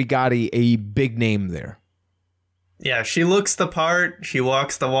feels like we got a big name there. Yeah, she looks the part. She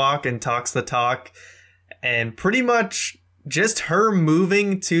walks the walk and talks the talk. And pretty much just her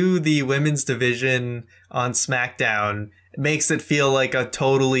moving to the women's division on SmackDown makes it feel like a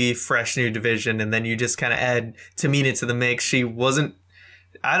totally fresh new division. And then you just kind of add Tamina to the mix. She wasn't,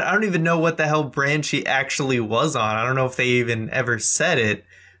 I don't even know what the hell brand she actually was on. I don't know if they even ever said it.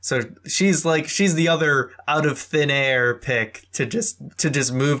 So she's the other out of thin air pick to just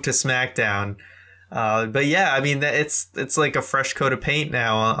move to SmackDown. But yeah, I mean, it's like a fresh coat of paint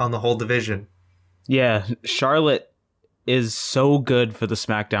now on the whole division. Yeah, Charlotte is so good for the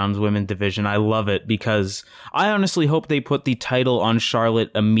SmackDown's women division. I love it because I honestly hope they put the title on Charlotte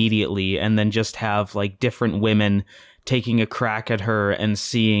immediately and then just have like different women taking a crack at her and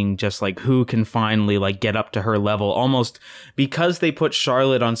seeing just like who can finally like get up to her level. Almost because they put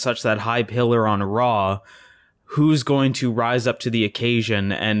Charlotte on such that high pillar on Raw, who's going to rise up to the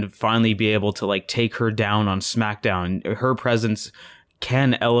occasion and finally be able to like take her down on SmackDown. Her presence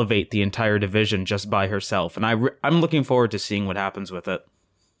can elevate the entire division just by herself. And I'm looking forward to seeing what happens with it.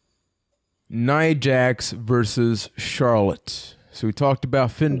 Nia Jax versus Charlotte. So we talked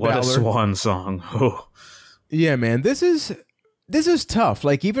about Finn Balor. What a swan song. Oh. Yeah, man, this is tough.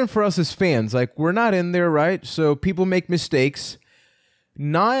 Like, even for us as fans, like, we're not in there, right? So people make mistakes.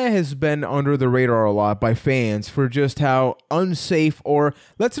 Nia has been under the radar a lot by fans for just how unsafe, or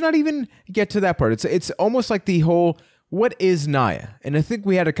let's not even get to that part. It's almost like the whole, what is Nia? And I think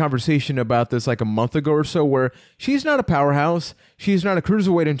we had a conversation about this like a month ago or so, where she's not a powerhouse. She's not a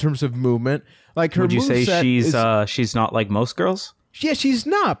cruiserweight in terms of movement. Like, her would you say she's not like most girls? Yeah, she's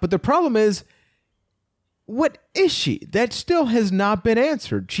not. But the problem is, what is she? That still has not been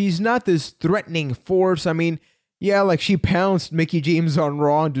answered. She's not this threatening force. I mean, yeah, like, she pounced Mickie James on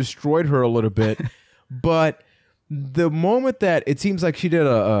Raw and destroyed her a little bit. But the moment that it seems like she did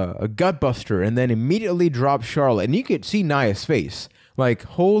a gut buster and then immediately dropped Charlotte, and you could see Nia's face. Like,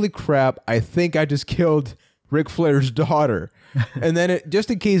 holy crap, I think I just killed Ric Flair's daughter. And then, just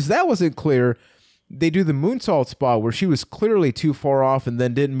in case that wasn't clear, they do the moonsault spot where she was clearly too far off and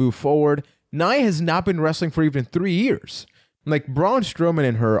then didn't move forward. Nia has not been wrestling for even 3 years. Like, Braun Strowman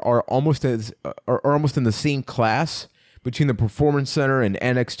and her are almost in the same class between the Performance Center and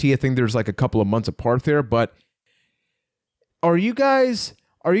NXT. I think there's like a couple of months apart there. But are you guys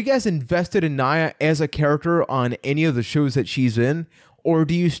invested in Nia as a character on any of the shows that she's in, or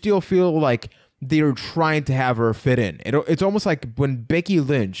do you still feel like they're trying to have her fit in? It's almost like when Becky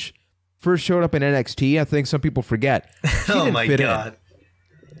Lynch first showed up in NXT. I think some people forget. She oh didn't my fit god. In.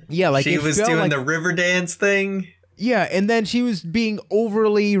 Yeah, like, she was doing the river dance thing. Yeah, and then she was being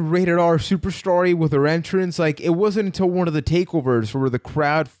overly rated R superstar-y with her entrance. Like, it wasn't until one of the takeovers where the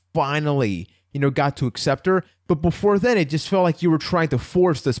crowd finally, got to accept her. But before then, it just felt like you were trying to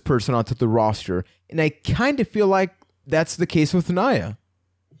force this person onto the roster. And I kind of feel like that's the case with Nia.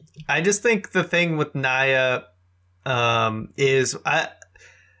 I just think the thing with Nia is,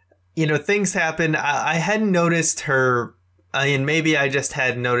 things happen. I hadn't noticed her. And maybe I just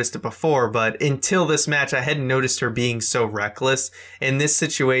hadn't noticed it before, but until this match, I hadn't noticed her being so reckless. In this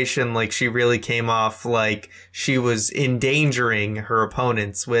situation, like, she really came off like she was endangering her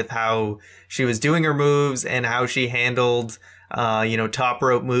opponents with how she was doing her moves and how she handled, top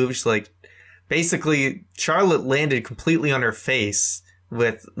rope moves. Like, basically, Charlotte landed completely on her face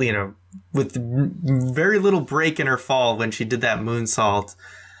with, with very little break in her fall when she did that moonsault.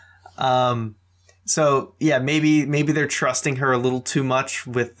 So yeah, maybe they're trusting her a little too much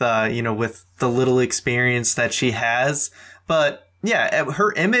with, with the little experience that she has. But yeah,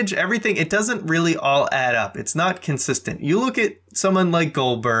 her image, everything, it doesn't really all add up. It's not consistent. You look at someone like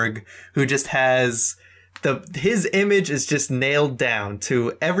Goldberg, who just has his image is just nailed down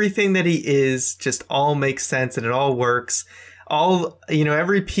to everything that he is, just all makes sense and it all works.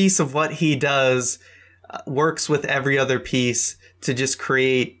 Every piece of what he does works with every other piece to just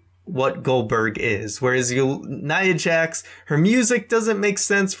create what Goldberg is. Whereas Nia Jax, her music doesn't make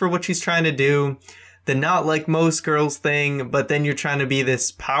sense for what she's trying to do. The not like most girls thing, but then you're trying to be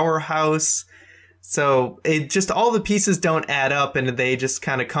this powerhouse. So it just, all the pieces don't add up and they just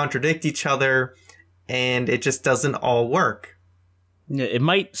kind of contradict each other and it just doesn't all work. It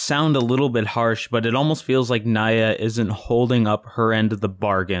might sound a little bit harsh, but it almost feels like Nia isn't holding up her end of the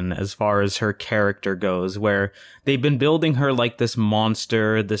bargain as far as her character goes, where they've been building her like this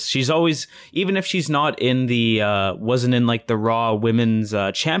monster. She's always, even if she's not in wasn't in like the Raw Women's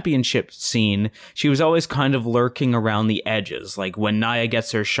Championship scene, she was always kind of lurking around the edges. Like when Nia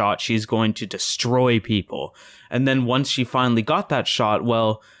gets her shot, she's going to destroy people. And then once she finally got that shot,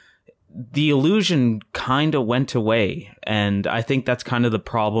 well, the illusion kind of went away, and I think that's kind of the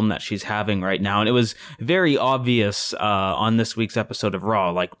problem that she's having right now. And it was very obvious on this week's episode of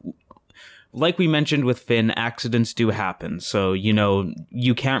Raw. Like we mentioned with Finn, accidents do happen. So,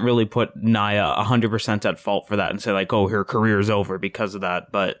 you can't really put Nia 100% at fault for that and say like, oh, her career's over because of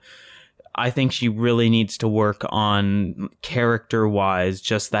that. But I think she really needs to work on character-wise,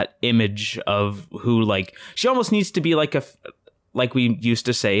 just that image of who, like, she almost needs to be like we used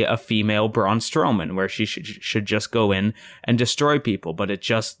to say, a female Braun Strowman, where she should just go in and destroy people. But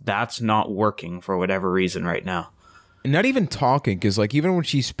that's not working for whatever reason right now. Not even talking, because like even when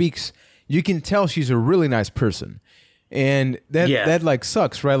she speaks, you can tell she's a really nice person. And that like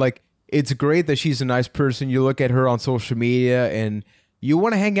sucks, right? Like it's great that she's a nice person. You look at her on social media and you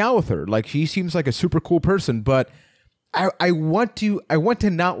want to hang out with her. Like she seems like a super cool person, but I want to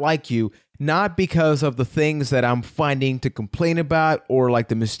not like you, not because of the things that I'm finding to complain about or like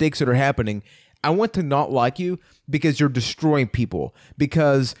the mistakes that are happening. I want to not like you because you're destroying people,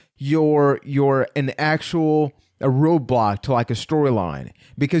 because you're a roadblock to like a storyline,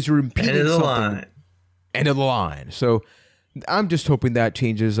 because you're impeding something. End of the line. So I'm just hoping that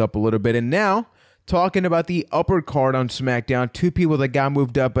changes up a little bit. And now, talking about the upper card on SmackDown, two people that got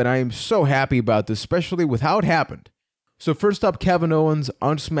moved up, and I am so happy about this, especially with how it happened. So first up, Kevin Owens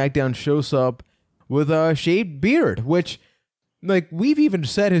on SmackDown shows up with a shaved beard, which, like, we've even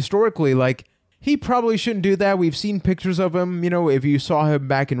said historically, like, he probably shouldn't do that. We've seen pictures of him, if you saw him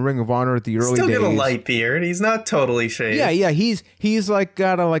back in Ring of Honor at the early days. Still got a light beard. He's not totally shaved. Yeah, he's like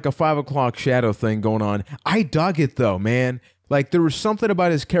got a 5 o'clock shadow thing going on. I dug it though, man. Like there was something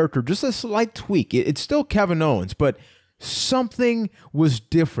about his character, just a slight tweak. It's still Kevin Owens, but something was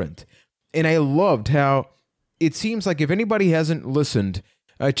different. And I loved how it seems like if anybody hasn't listened,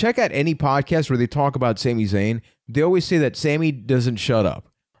 check out any podcast where they talk about Sami Zayn. They always say that Sami doesn't shut up.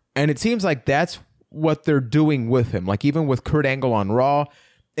 And it seems like that's what they're doing with him. Like even with Kurt Angle on Raw.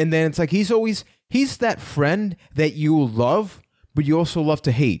 And then it's like he's that friend that you love, but you also love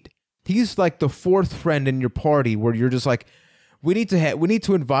to hate. He's like the fourth friend in your party where you're just like, we need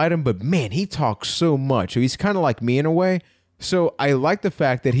to invite him, but man, he talks so much. So he's kind of like me in a way. So I like the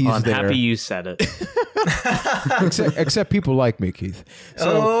fact that he's there. I'm happy you said it. except people like me, Keith.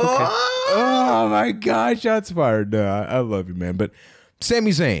 So, okay. Oh my gosh, shots fired. No, I love you, man. But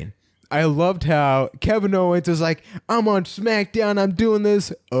Sami Zayn, I loved how Kevin Owens is like, I'm on SmackDown, I'm doing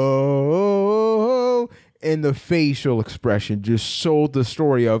this. Oh, and the facial expression just sold the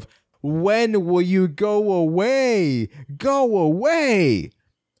story of, when will you go away? Go away.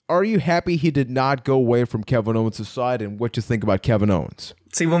 Are you happy he did not go away from Kevin Owens' side, and what you think about Kevin Owens?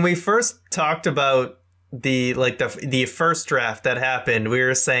 See, when we first talked about the first draft that happened, we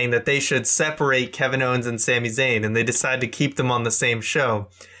were saying that they should separate Kevin Owens and Sami Zayn, and they decided to keep them on the same show.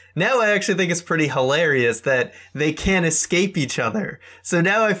 Now I actually think it's pretty hilarious that they can't escape each other. So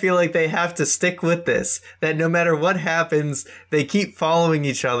now I feel like they have to stick with this, that no matter what happens, they keep following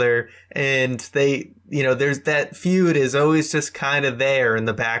each other, and they, there's that feud is always just kind of there in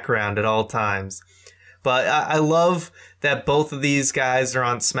the background at all times. But I love that both of these guys are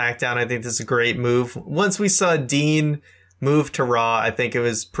on SmackDown. I think this is a great move. Once we saw Dean move to Raw, I think it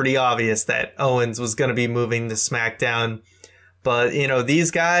was pretty obvious that Owens was going to be moving to SmackDown. But, these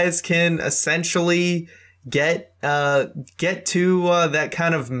guys can essentially get to that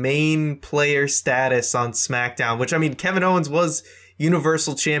kind of main player status on SmackDown, which, I mean, Kevin Owens was,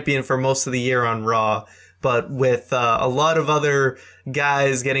 Universal Champion for most of the year on Raw. But with a lot of other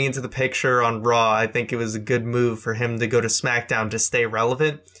guys getting into the picture on Raw, I think it was a good move for him to go to SmackDown to stay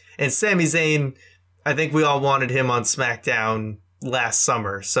relevant. And Sami Zayn, I think we all wanted him on SmackDown last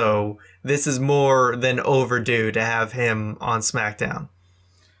summer. So this is more than overdue to have him on SmackDown.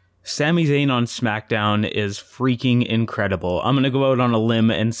 Sami Zayn on SmackDown is freaking incredible. I'm going to go out on a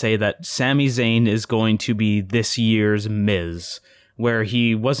limb and say that Sami Zayn is going to be this year's Miz, where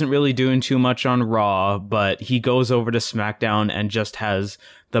he wasn't really doing too much on Raw, but he goes over to SmackDown and just has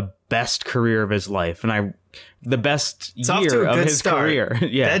the best career of his life. And the best year of his career.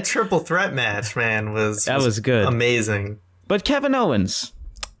 Yeah. That triple threat match, man, was good. Amazing. But Kevin Owens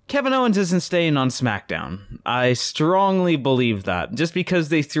isn't staying on SmackDown. I strongly believe that. Just because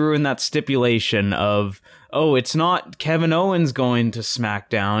they threw in that stipulation of, oh, it's not Kevin Owens going to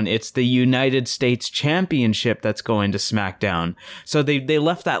SmackDown, it's the United States Championship that's going to SmackDown. So they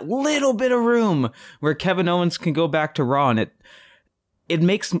left that little bit of room where Kevin Owens can go back to Raw, and it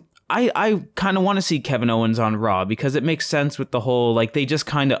makes... I kind of want to see Kevin Owens on Raw because it makes sense with the whole, like, they just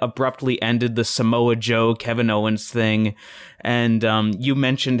kind of abruptly ended the Samoa Joe Kevin Owens thing. And you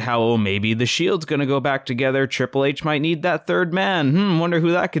mentioned how, maybe the Shield's going to go back together. Triple H might need that third man. Wonder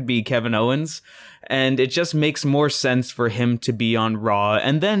who that could be, Kevin Owens. And it just makes more sense for him to be on Raw.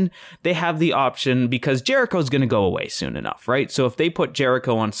 And then they have the option, because Jericho's going to go away soon enough, right? So if they put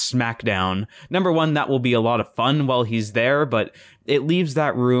Jericho on SmackDown, number one, that will be a lot of fun while he's there, but it leaves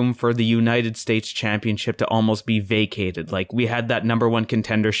that room for the United States Championship to almost be vacated. Like, we had that number one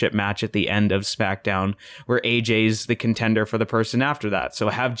contendership match at the end of SmackDown where AJ's the contender for the person after that. So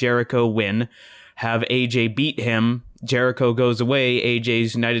have Jericho win, have AJ beat him, Jericho goes away,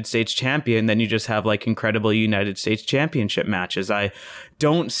 AJ's United States champion, then you just have like incredible United States Championship matches. I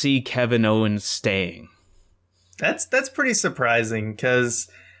don't see Kevin Owens staying. That's pretty surprising, because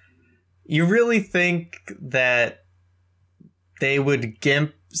you really think that they would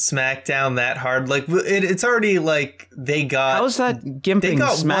gimp SmackDown that hard? Like, it's already like they got... How's that gimping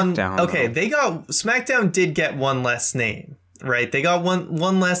SmackDown? SmackDown did get one less name, right? They got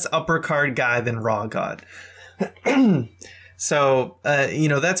one less upper card guy than Raw got. So,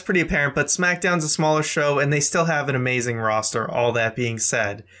 that's pretty apparent, but SmackDown's a smaller show and they still have an amazing roster, all that being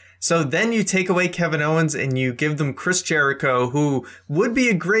said. So then you take away Kevin Owens and you give them Chris Jericho, who would be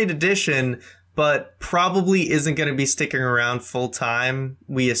a great addition, but probably isn't going to be sticking around full time,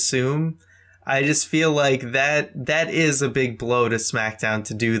 we assume. I just feel like that is a big blow to SmackDown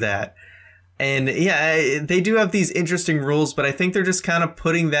to do that. And yeah, they do have these interesting rules, but I think they're just kind of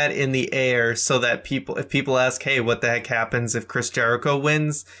putting that in the air so that if people ask, hey, what the heck happens if Chris Jericho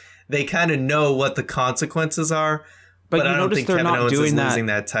wins? They kind of know what the consequences are. But I don't think Kevin Owens is losing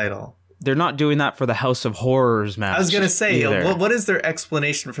that title. They're not doing that for the House of Horrors match. I was going to say, what is their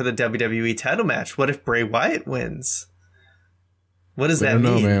explanation for the WWE title match? What if Bray Wyatt wins? What does that mean? I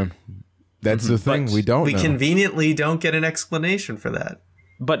don't know, man. That's the thing. We don't know. We conveniently don't get an explanation for that.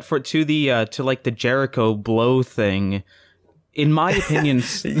 But to the Jericho blow thing, in my opinion...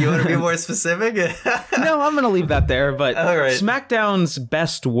 You want to be more specific? No, I'm going to leave that there. But all right. SmackDown's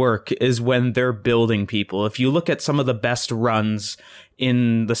best work is when they're building people. If you look at some of the best runs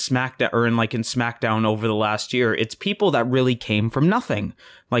in the SmackDown, or in SmackDown over the last year, it's people that really came from nothing,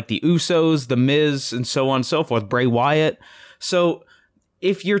 like the Usos, the Miz, and so on and so forth, Bray Wyatt. So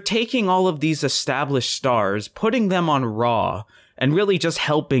if you're taking all of these established stars, putting them on Raw, and really just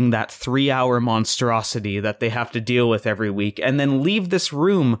helping that 3-hour monstrosity that they have to deal with every week, and then leave this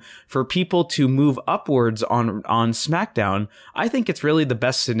room for people to move upwards on SmackDown, I think it's really the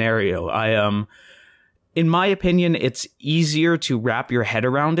best scenario. In my opinion, it's easier to wrap your head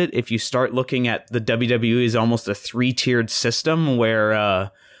around it if you start looking at the WWE as almost a 3-tiered system,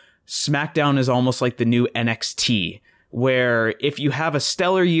 where SmackDown is almost like the new NXT, where if you have a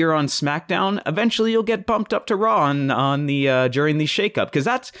stellar year on SmackDown, eventually you'll get bumped up to Raw on the during the shakeup, because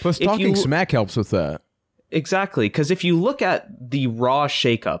that's... Plus, talking smack helps with that. Exactly, because if you look at the Raw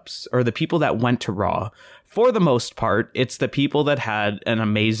shakeups, or the people that went to Raw, for the most part, it's the people that had an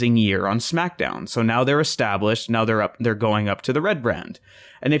amazing year on SmackDown. So now they're established, now they're going up to the red brand.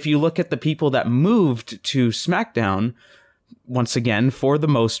 And if you look at the people that moved to SmackDown, once again, for the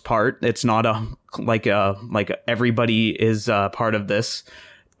most part, it's not like everybody is part of this.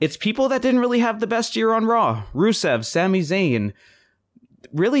 It's people that didn't really have the best year on Raw. Rusev, Sami Zayn,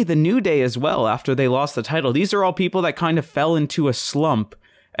 really the New Day as well after they lost the title. These are all people that kind of fell into a slump,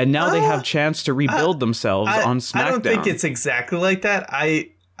 and now they have chance to rebuild themselves on SmackDown. I don't think it's exactly like that. I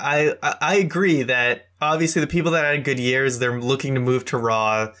agree that obviously the people that had good years, they're looking to move to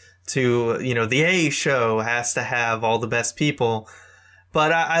Raw. To, the A show has to have all the best people.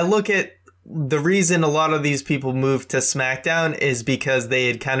 But I look at the reason a lot of these people moved to SmackDown is because they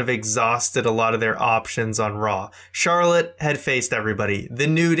had kind of exhausted a lot of their options on Raw. Charlotte had faced everybody. The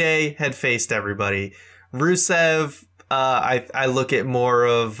New Day had faced everybody. Rusev, I look at more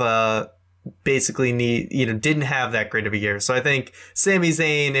of basically didn't have that great of a year. So I think Sami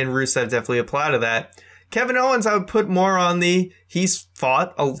Zayn and Rusev definitely apply to that. Kevin Owens, I would put more on he's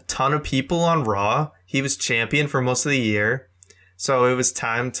fought a ton of people on Raw. He was champion for most of the year. So it was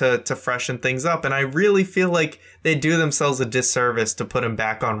time to freshen things up. And I really feel like they do themselves a disservice to put him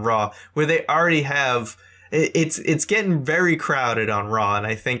back on Raw, where they already have... It's getting very crowded on Raw, and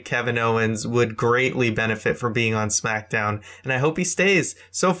I think Kevin Owens would greatly benefit from being on SmackDown, and I hope he stays.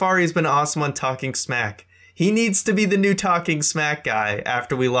 So far, he's been awesome on Talking Smack. He needs to be the new Talking Smack guy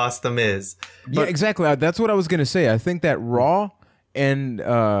after we lost The Miz. Yeah, exactly. That's what I was going to say. I think that Raw and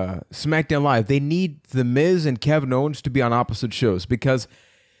SmackDown Live, they need The Miz and Kevin Owens to be on opposite shows because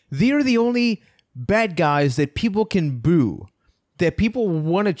they're the only bad guys that people can boo, that people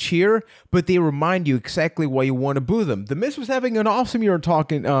want to cheer, but they remind you exactly why you want to boo them. The Miz was having an awesome year on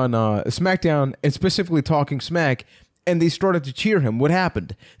SmackDown, and specifically Talking Smack, and they started to cheer him. What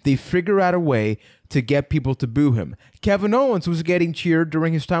happened? They figure out a way to get people to boo him. Kevin Owens was getting cheered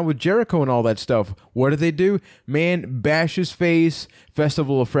during his time with Jericho and all that stuff. What did they do? Man, bash his face,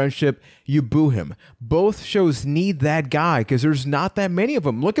 Festival of Friendship, you boo him. Both shows need that guy because there's not that many of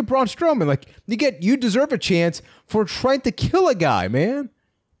them. Look at Braun Strowman. Like, you deserve a chance for trying to kill a guy, man.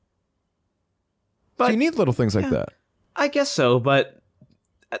 But so you need little things like that. I guess so, but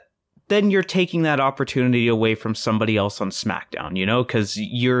then you're taking that opportunity away from somebody else on SmackDown, because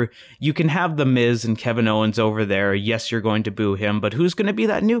you can have The Miz and Kevin Owens over there. Yes, you're going to boo him, but who's going to be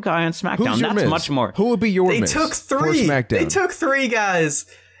that new guy on SmackDown? That's Miz? Much more. Who would be your They Miz took three. They took three guys,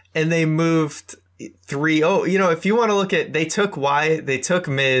 and they moved three. Oh, if you want to look at, they took Wyatt, they took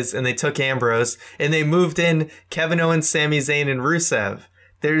Miz, and they took Ambrose, and they moved in Kevin Owens, Sami Zayn, and Rusev.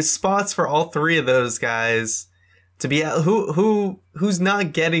 There's spots for all three of those guys to be who's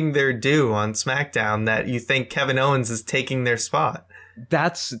not getting their due on SmackDown that you think Kevin Owens is taking their spot.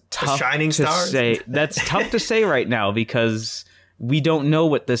 That's tough shining to stars? say. That's tough to say right now because we don't know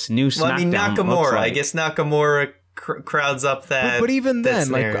what this new SmackDown Nakamura. looks like. I guess Nakamura crowds up that. But even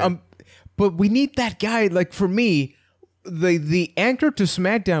then, but we need that guy. Like for me, the anchor to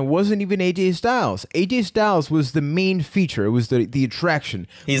SmackDown wasn't even AJ Styles. AJ Styles was the main feature. It was the attraction.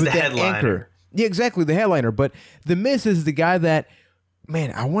 He's the headliner. Anchor, yeah, exactly, the headliner. But The Miz is the guy that,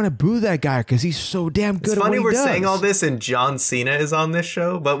 man, I want to boo that guy because he's so damn good. It's funny at what we're he does. saying all this and John Cena is on this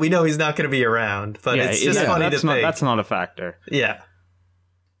show, but we know he's not going to be around. But it's just funny to think. That's not a factor. Yeah.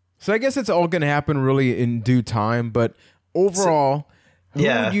 So I guess it's all going to happen really in due time. But overall, who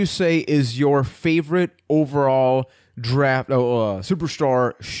would you say is your favorite overall draft,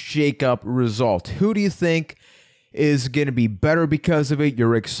 superstar shakeup result? Who do you think is going to be better because of it?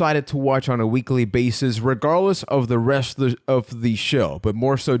 You're excited to watch on a weekly basis, regardless of the rest of the show, but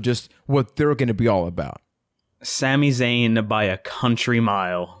more so just what they're going to be all about. Sami Zayn by a country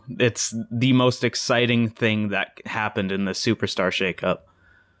mile. It's the most exciting thing that happened in the superstar shakeup.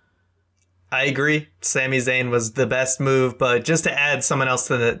 I agree. Sami Zayn was the best move, but just to add someone else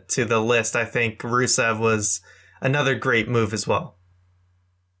to the list, I think Rusev was another great move as well.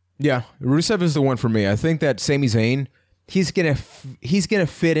 Yeah, Rusev is the one for me. I think that Sami Zayn, he's gonna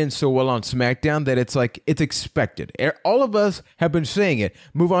fit in so well on SmackDown that it's expected. All of us have been saying it.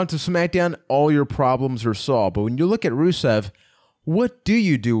 Move on to SmackDown, all your problems are solved. But when you look at Rusev, what do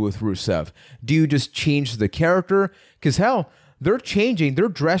you do with Rusev? Do you just change the character? Because hell, they're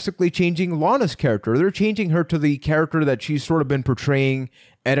drastically changing Lana's character. They're changing her to the character that she's sort of been portraying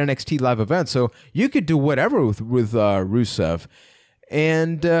at NXT live events. So you could do whatever with Rusev.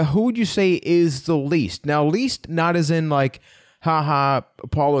 And who would you say is the least? Now, least not as in like, haha,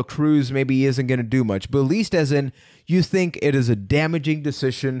 Apollo Crews maybe he isn't going to do much, but least as in you think it is a damaging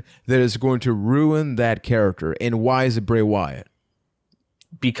decision that is going to ruin that character. And why is it Bray Wyatt?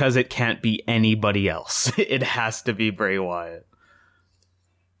 Because it can't be anybody else. It has to be Bray Wyatt.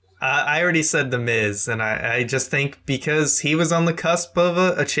 I already said The Miz, and I just think because he was on the cusp of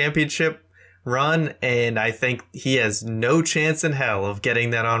a championship run, and I think he has no chance in hell of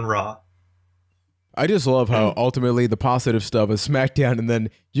getting that on Raw. I just love how ultimately the positive stuff is SmackDown, and then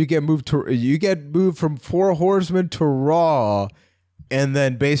you get moved from Four Horsemen to Raw, and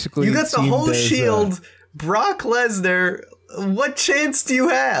then basically you got the whole Shield, Brock Lesnar. What chance do you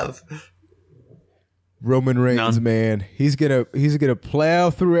have? Roman Reigns, man, he's gonna plow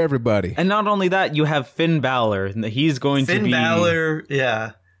through everybody. And not only that, you have Finn Bálor. He's going to be Finn Bálor,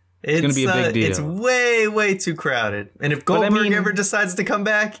 yeah. It's going to be a big deal. It's way, way too crowded. And if Goldberg ever decides to come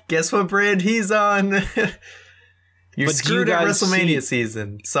back, guess what brand he's on? You're screwed at WrestleMania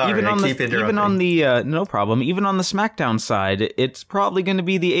season. Sorry, I keep interrupting. Even on the, no problem, even on the SmackDown side, it's probably going to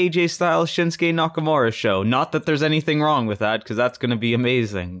be the AJ Styles Shinsuke Nakamura show. Not that there's anything wrong with that, because that's going to be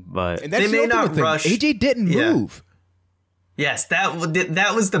amazing. But and they may not rush. AJ didn't move. Yes, that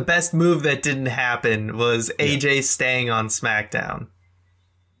was the best move that didn't happen, was AJ staying on SmackDown.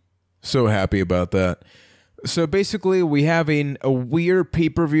 So happy about that. So basically, we having a weird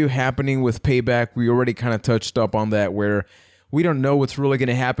pay-per-view happening with Payback. We already kind of touched up on that, where we don't know what's really going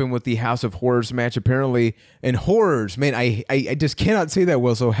to happen with the House of Horrors match. Apparently, and Horrors, man, I just cannot say that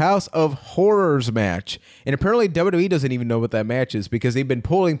well. So House of Horrors match. And apparently WWE doesn't even know what that match is, because they've been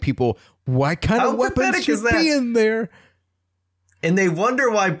polling people, what kind of weapons should be in there? And they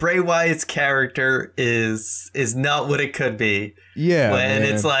wonder why Bray Wyatt's character is not what it could be. Yeah, when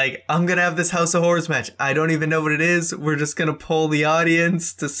it's like, I'm going to have this House of Horrors match. I don't even know what it is. We're just going to poll the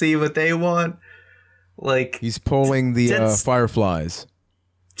audience to see what they want. Like, he's polling the Fireflies.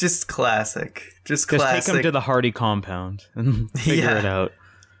 Just classic. Just classic. Just take them to the Hardy compound and figure it out.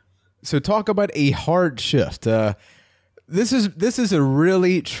 So talk about a hard shift. This is a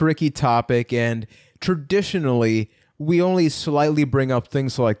really tricky topic, and traditionally we only slightly bring up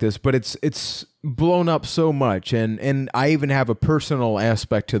things like this, but it's blown up so much, and I even have a personal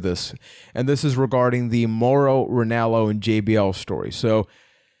aspect to this, and this is regarding the Mauro Ranallo and JBL story. So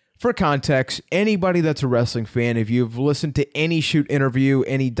for context, anybody that's a wrestling fan, if you've listened to any shoot interview,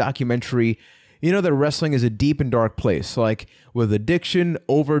 any documentary, you know that wrestling is a deep and dark place, like with addiction,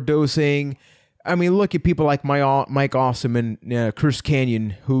 overdosing. I mean, look at people like Mike Awesome and Chris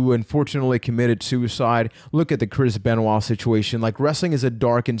Kanyon, who unfortunately committed suicide. Look at the Chris Benoit situation. Like, wrestling is a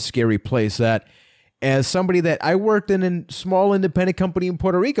dark and scary place that, as somebody that I worked in a small independent company in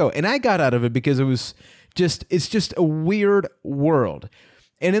Puerto Rico, and I got out of it because it's just a weird world.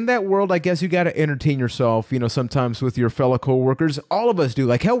 And in that world, I guess you got to entertain yourself, sometimes with your fellow coworkers. All of us do,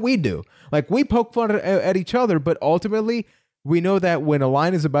 like how we do. Like, we poke fun at each other, but ultimately, we know that when a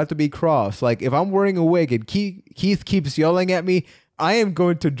line is about to be crossed, like if I'm wearing a wig and Keith keeps yelling at me, I am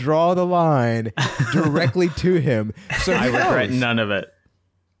going to draw the line directly to him. So I regret none of it.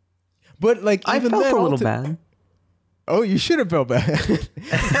 But like, even I felt a little bad. Oh, you should have felt bad.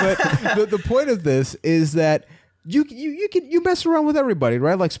 But the point of this is that you mess around with everybody,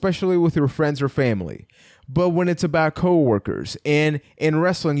 right? Like, especially with your friends or family. But when it's about coworkers, and in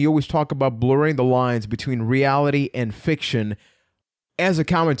wrestling, you always talk about blurring the lines between reality and fiction. As a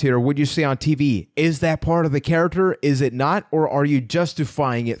commentator, what you say on TV, is that part of the character? Is it not? Or are you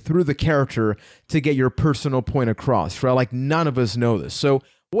justifying it through the character to get your personal point across? Right? Like, none of us know this. So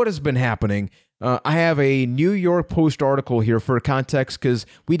what has been happening? I have a New York Post article here for context, because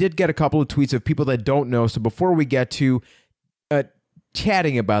we did get a couple of tweets of people that don't know. So before we get to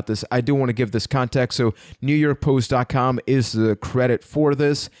chatting about this, I do want to give this context. So NewYorkPost.com is the credit for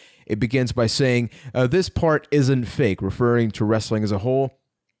this. It begins by saying, this part isn't fake, referring to wrestling as a whole.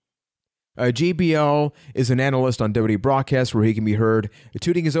 JBL is an analyst on WWE broadcast where he can be heard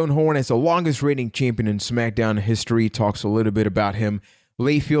tooting his own horn as the longest reigning champion in SmackDown history. Talks a little bit about him.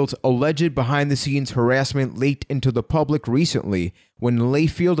 Layfield's alleged behind-the-scenes harassment leaked into the public recently when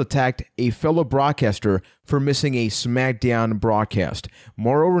Layfield attacked a fellow broadcaster for missing a SmackDown broadcast.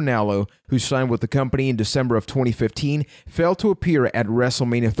 Mauro Ranallo, who signed with the company in December of 2015, failed to appear at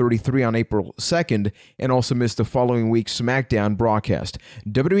WrestleMania 33 on April 2nd and also missed the following week's SmackDown broadcast.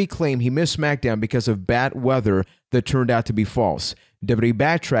 WWE claimed he missed SmackDown because of bad weather that turned out to be false. WWE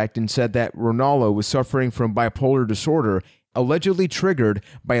backtracked and said that Ranallo was suffering from bipolar disorder, allegedly triggered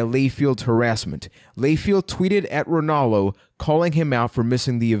by Layfield's harassment. Layfield tweeted at Ranallo, calling him out for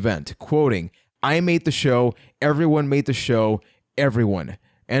missing the event, quoting, "I made the show, everyone made the show, everyone."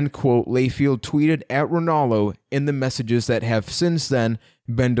 End quote. Layfield tweeted at Ranallo in the messages that have since then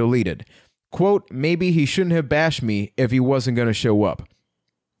been deleted. Quote, "Maybe he shouldn't have bashed me if he wasn't going to show up."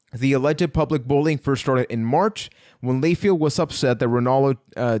 The alleged public bullying first started in March when Layfield was upset that Ranallo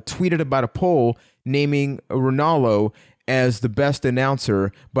tweeted about a poll naming Ranallo as the best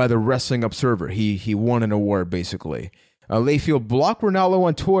announcer by the Wrestling Observer. He won an award, basically. Layfield blocked Ranallo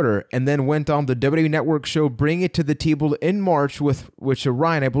on Twitter and then went on the WWE Network show Bring It to the Table in March, with which,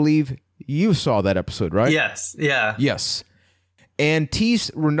 Ryan, I believe you saw that episode, right? Yes, yeah. Yes. And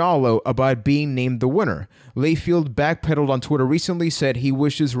teased Ranallo about being named the winner. Layfield backpedaled on Twitter recently, said he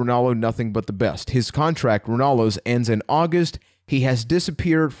wishes Ranallo nothing but the best. His contract, Ranallo's, ends in August. He has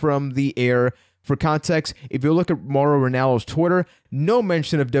disappeared from the air. For context, if you look at Mauro Ranallo's Twitter, no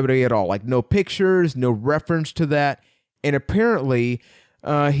mention of WWE at all. Like, no pictures, no reference to that. And apparently,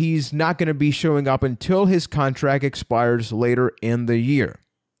 he's not going to be showing up until his contract expires later in the year.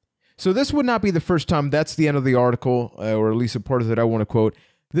 So this would not be the first time. That's the end of the article, or at least a part of it I want to quote.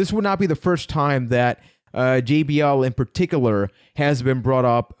 This would not be the first time that JBL in particular has been brought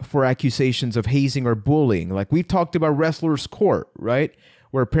up for accusations of hazing or bullying. Like we've talked about Wrestlers Court, right?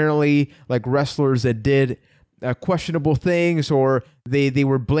 Where apparently like wrestlers that did questionable things or they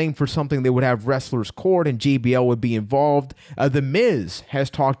were blamed for something, they would have Wrestlers Court and JBL would be involved. The Miz has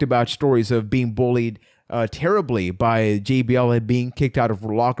talked about stories of being bullied terribly by JBL and being kicked out of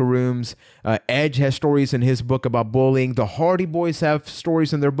locker rooms. Edge has stories in his book about bullying. The Hardy Boys have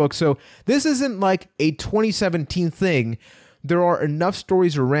stories in their book. So this isn't like a 2017 thing. There are enough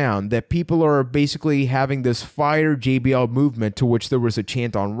stories around that people are basically having this fire JBL movement, to which there was a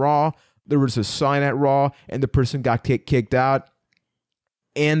chant on Raw, there was a sign at Raw, and the person got kicked out.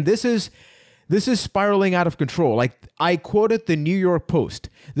 And this is spiraling out of control. Like I quoted the New York Post.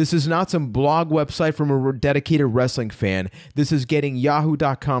 This is not some blog website from a dedicated wrestling fan. This is getting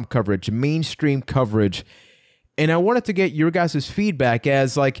Yahoo.com coverage, mainstream coverage. And I wanted to get your guys' feedback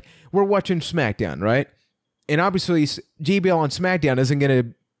as like we're watching SmackDown, right? And obviously JBL on SmackDown isn't going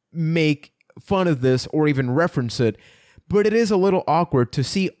to make fun of this or even reference it. But it is a little awkward to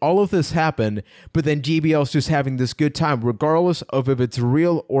see all of this happen, but then JBL's just having this good time, regardless of if it's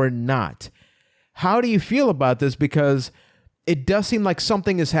real or not. How do you feel about this? Because it does seem like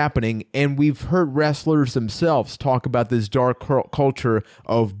something is happening, and we've heard wrestlers themselves talk about this dark culture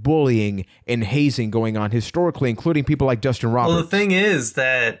of bullying and hazing going on historically, including people like Justin Roberts. Well, the thing is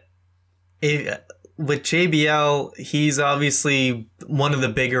that with JBL, he's obviously one of the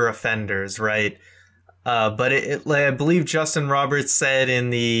bigger offenders, right? But I believe Justin Roberts said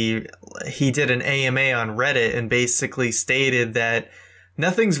he did an AMA on Reddit and basically stated that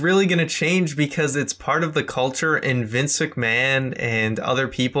nothing's really going to change because it's part of the culture, and Vince McMahon and other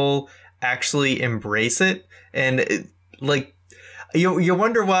people actually embrace it. And you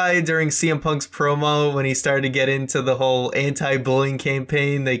wonder why during CM Punk's promo, when he started to get into the whole anti-bullying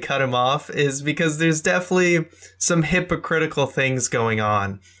campaign, they cut him off, is because there's definitely some hypocritical things going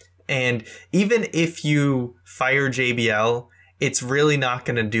on. And even if you fire JBL, it's really not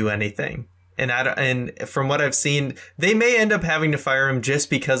going to do anything. And from what I've seen, they may end up having to fire him just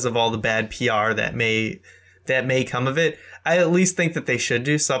because of all the bad PR that may come of it. I at least think that they should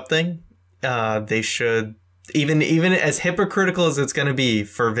do something. They should, even as hypocritical as it's going to be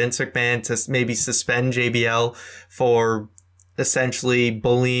for Vince McMahon to maybe suspend JBL for essentially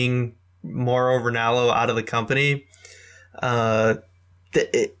bullying Mauro Ranallo out of the company.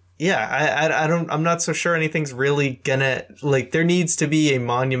 I'm not so sure anything's really gonna, like, there needs to be a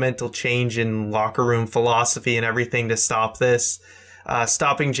monumental change in locker room philosophy and everything to stop this.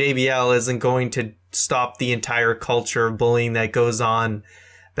 Stopping JBL isn't going to stop the entire culture of bullying that goes on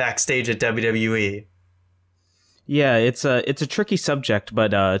backstage at WWE. Yeah, it's a tricky subject,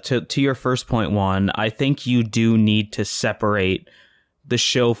 but to your first point, Juan, I think you do need to separate the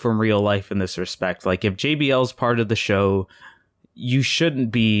show from real life in this respect. Like, if JBL's part of the show,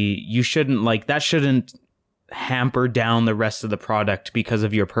 that shouldn't hamper down the rest of the product because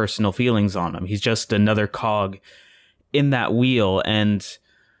of your personal feelings on him. He's just another cog in that wheel. And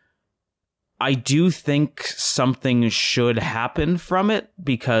I do think something should happen from it,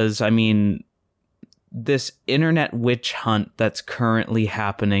 because, I mean, this internet witch hunt that's currently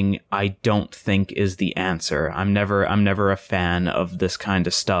happening, I don't think is the answer. I'm never a fan of this kind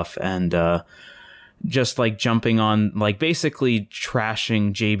of stuff. And, just like jumping on, like, basically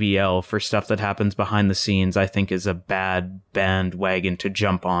trashing JBL for stuff that happens behind the scenes, I think is a bad bandwagon to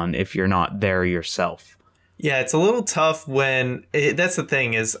jump on if you're not there yourself. Yeah, it's a little tough when that's the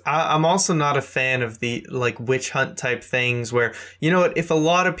thing is I'm also not a fan of the like witch hunt type things where, you know what, if a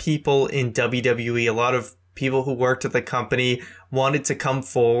lot of people in WWE, a lot of people who worked at the company wanted to come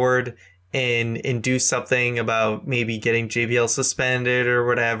forward and do something about maybe getting JBL suspended or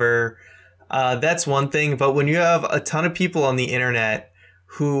whatever, that's one thing. But when you have a ton of people on the internet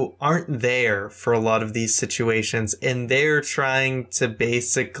who aren't there for a lot of these situations, and they're trying to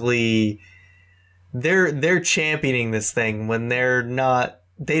basically, they're championing this thing when they're not,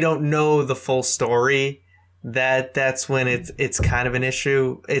 they don't know the full story, that's when it's kind of an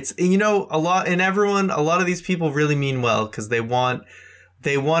issue. It's, you know, a lot of these people really mean well, because they want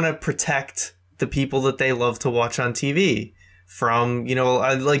to protect the people that they love to watch on TV. From, you know,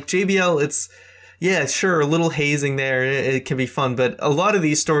 like JBL, it's, yeah, sure, a little hazing there, it can be fun, but a lot of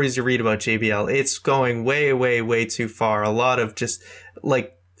these stories you read about JBL, it's going way, way, way too far. A lot of just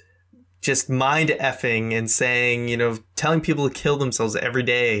mind effing and saying, you know, telling people to kill themselves every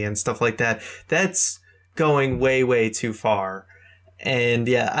day and stuff like that. That's going way, way too far. And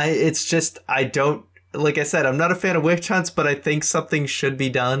yeah, it's just, I don't, like I said, I'm not a fan of witch hunts, but I think something should be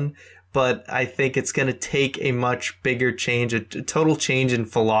done. But I think it's going to take a much bigger change, a total change in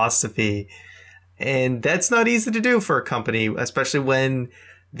philosophy. And that's not easy to do for a company, especially when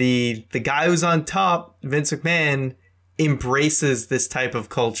the guy who's on top, Vince McMahon, embraces this type of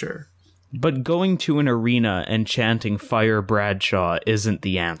culture. But going to an arena and chanting "Fire Bradshaw" isn't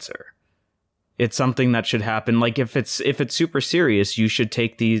the answer. It's something that should happen. Like if it's super serious, you should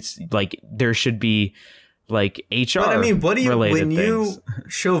take these, like there should be like HR. But I mean, what do you when you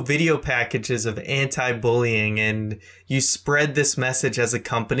show video packages of anti-bullying and you spread this message as a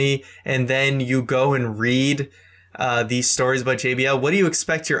company, and then you go and read these stories about JBL? What do you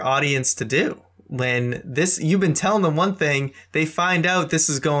expect your audience to do when this? You've been telling them one thing, they find out this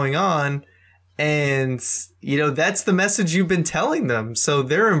is going on, and you know that's the message you've been telling them. So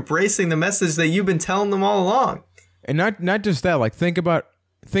they're embracing the message that you've been telling them all along. And not just that. Like think about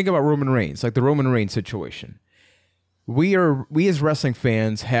Roman Reigns, like the Roman Reigns situation. We as wrestling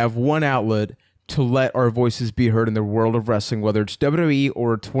fans have one outlet to let our voices be heard in the world of wrestling, whether it's WWE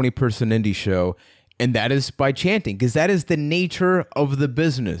or a 20-person indie show, and that is by chanting, because that is the nature of the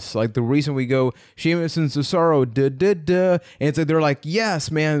business. Like the reason we go Sheamus and Cesaro, and it's like they're like,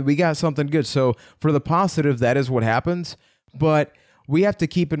 yes, man, we got something good. So for the positive, that is what happens. But we have to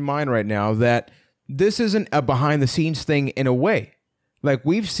keep in mind right now that this isn't a behind-the-scenes thing in a way. Like,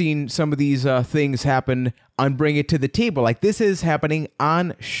 we've seen some of these things happen on Bring It to the Table. Like, this is happening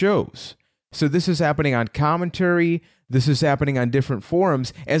on shows. So this is happening on commentary. This is happening on different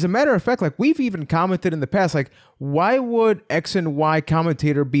forums. As a matter of fact, like, we've even commented in the past, like, why would X and Y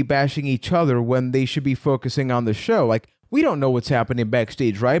commentator be bashing each other when they should be focusing on the show? Like, we don't know what's happening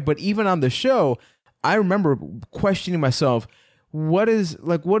backstage, right? But even on the show, I remember questioning myself, how does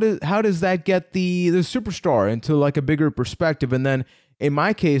that get the superstar into, like, a bigger perspective? And then in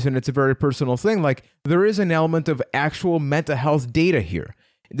my case, and it's a very personal thing, like there is an element of actual mental health data here.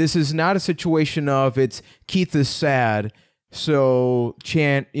 This is not a situation of it's Keith is sad, so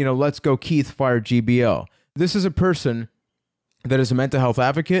chant, let's go Keith, fire GBL. This is a person that is a mental health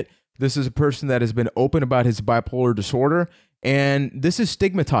advocate. This is a person that has been open about his bipolar disorder, and this is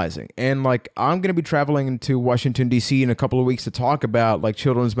stigmatizing. And like, I'm going to be traveling to Washington, D.C. in a couple of weeks to talk about like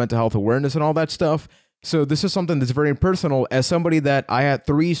children's mental health awareness and all that stuff. So this is something that's very personal. As somebody that I had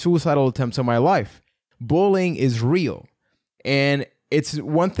 3 suicidal attempts in my life, bullying is real. And it's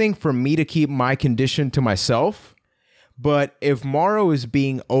one thing for me to keep my condition to myself. But if Mauro is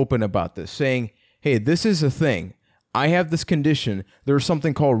being open about this, saying, hey, this is a thing. I have this condition. There's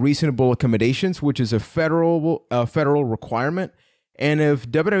something called reasonable accommodations, which is a federal requirement. And if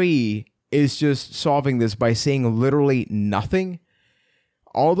WWE is just solving this by saying literally nothing,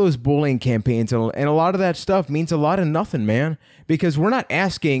 all those bullying campaigns and a lot of that stuff means a lot of nothing, man. Because we're not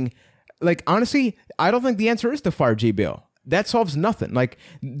asking, like, honestly, I don't think the answer is to fire JBL. That solves nothing. Like,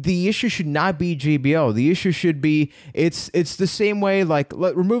 the issue should not be JBL. The issue should be, it's the same way, like,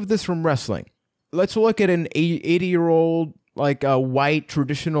 remove this from wrestling. Let's look at an 80-year-old, like, a white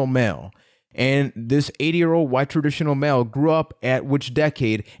traditional male. And this 80-year-old white traditional male grew up at which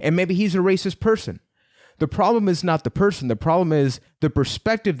decade, and maybe he's a racist person. The problem is not the person. The problem is the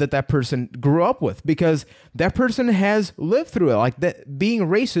perspective that person grew up with, because that person has lived through it. Like, that being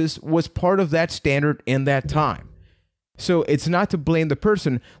racist was part of that standard in that time. So it's not to blame the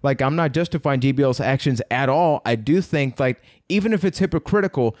person. Like, I'm not justifying JBL's actions at all. I do think, like, even if it's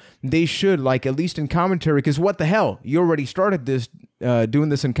hypocritical, they should, like, at least in commentary, because what the hell? You already started this, doing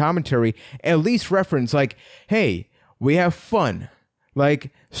this in commentary. At least reference, like, hey, we have fun.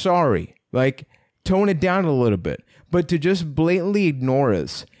 Like, sorry. Like, tone it down a little bit. But to just blatantly ignore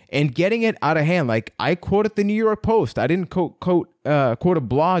us and getting it out of hand, like I quoted the New York Post. I didn't quote a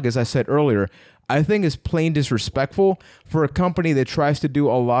blog, as I said earlier. I think is plain disrespectful for a company that tries to do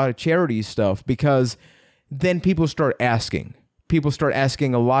a lot of charity stuff, because then people start asking. People start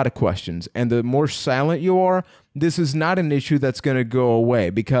asking a lot of questions. And the more silent you are, this is not an issue that's going to go away,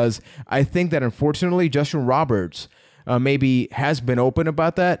 because I think that unfortunately Justin Roberts maybe has been open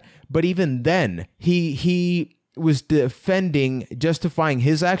about that, but even then he was justifying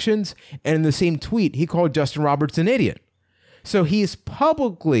his actions, and in the same tweet he called Justin Roberts an idiot. So he's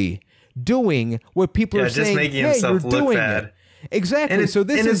publicly doing what people are saying, just making hey, himself you're look doing bad. it. Exactly. So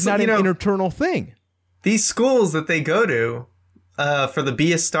this is not an internal thing. These schools that they go to for the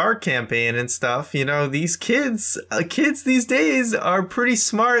Be a Star campaign and stuff, these kids these days are pretty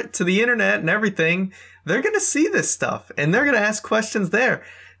smart to the internet and everything. They're going to see this stuff, and they're going to ask questions there.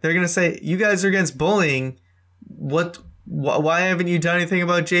 They're going to say, you guys are against bullying. Why haven't you done anything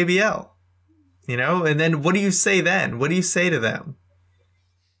about JBL? And then what do you say then? What do you say to them?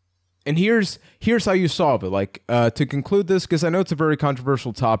 And here's how you solve it. Like, to conclude this, because I know it's a very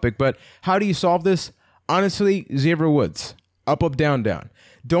controversial topic, but how do you solve this? Honestly, Xavier Woods. Up, up, down, down.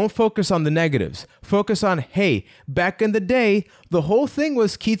 Don't focus on the negatives. Focus on, hey, back in the day, the whole thing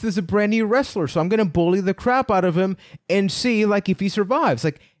was Keith is a brand new wrestler, so I'm going to bully the crap out of him and see, like, if he survives.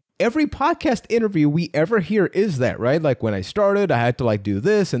 Like, every podcast interview we ever hear is that, right? Like, when I started, I had to, like, do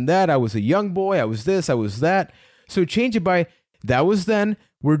this and that. I was a young boy. I was this. I was that. So change it by, that was then.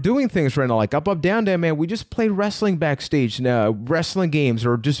 We're doing things right now, like up, up, down, down, man. We just play wrestling backstage now, wrestling games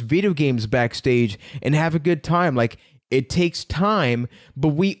or just video games backstage and have a good time. Like, it takes time, but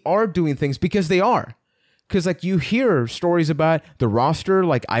we are doing things because they are. Because, like, you hear stories about the roster,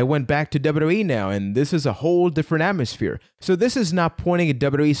 like, I went back to WWE now, and this is a whole different atmosphere. So this is not pointing at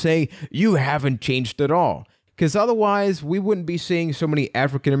WWE saying, you haven't changed at all. Because otherwise, we wouldn't be seeing so many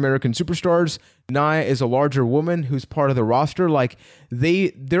African-American superstars. Nia is a larger woman who's part of the roster. Like,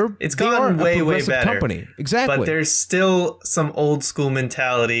 it's gone way better. Company. Exactly. But there's still some old school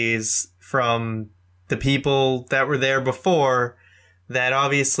mentalities from the people that were there before that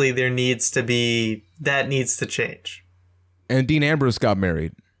obviously that needs to change. And Dean Ambrose got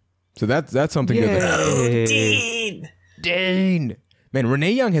married. So that's something good that happened. Dean. Man,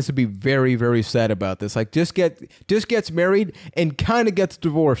 Renee Young has to be very, very sad about this. Like, just gets married and kind of gets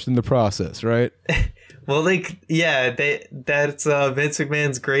divorced in the process, right? Well, that's Vince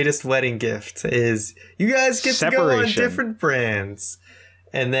McMahon's greatest wedding gift is you guys get to go on different brands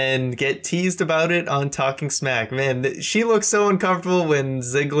and then get teased about it on Talking Smack. Man, she looked so uncomfortable when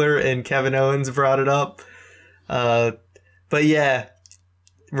Ziggler and Kevin Owens brought it up. But yeah,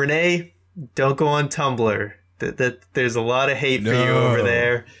 Renee, don't go on Tumblr. That there's a lot of hate for you over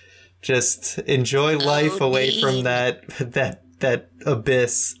there. Just enjoy life away from that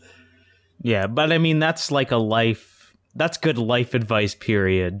abyss. Yeah, but I mean that's like that's good life advice,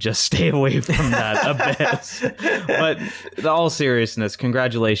 period. Just stay away from that abyss. But in all seriousness,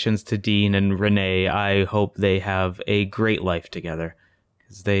 congratulations to Dean and Renee. I hope they have a great life together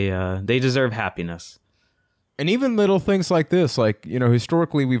because they deserve happiness. And even little things like this, like, you know,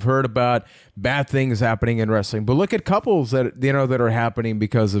 historically we've heard about bad things happening in wrestling, but look at couples that, you know, that are happening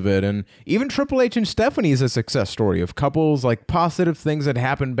because of it. And even Triple H and Stephanie is a success story of couples, like positive things that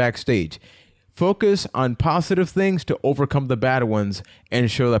happen backstage. Focus on positive things to overcome the bad ones and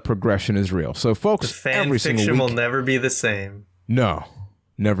show that progression is real. So folks, the fan fiction will never be the same. No,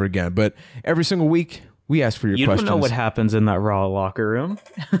 never again. But every single week we ask for your questions. You don't know what happens in that Raw locker room.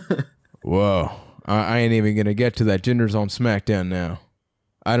 Whoa. I ain't even going to get to that. Jinder's on SmackDown now.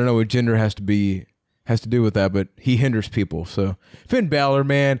 I don't know what Jinder has to do with that, but he hinders people. So Finn Bálor,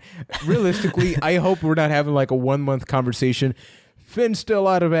 man, realistically, I hope we're not having like a 1 month conversation. Finn's still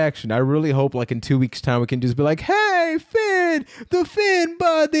out of action. I really hope like in 2 weeks time we can just be like, hey, Finn, the Finn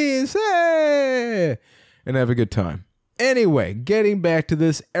buddies, hey, and have a good time. Anyway, getting back to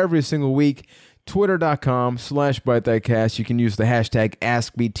this every single week, Twitter.com/ByteThatCast. You can use the hashtag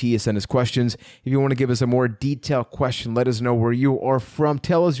AskBT to send us questions. If you want to give us a more detailed question, let us know where you are from.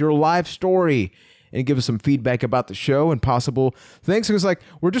 Tell us your life story and give us some feedback about the show and possible things. Because like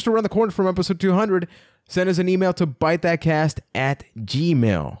we're just around the corner from episode 200. Send us an email to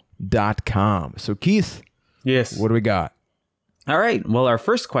bytethatcast@gmail.com. So Keith, yes, what do we got? All right. Well, our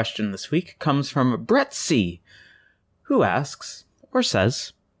first question this week comes from Brett C., who asks or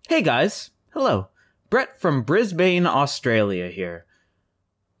says, "Hey guys. Hello, Brett from Brisbane, Australia here.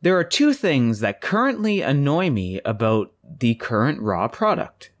 There are two things that currently annoy me about the current Raw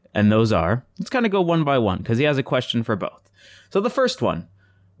product, and those are," let's kind of go one by one because he has a question for both. So the first one,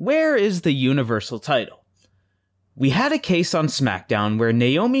 where is the Universal title? We had a case on SmackDown where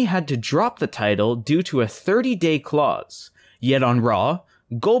Naomi had to drop the title due to a 30-day clause, yet on Raw,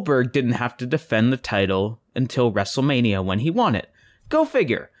 Goldberg didn't have to defend the title until WrestleMania when he won it. Go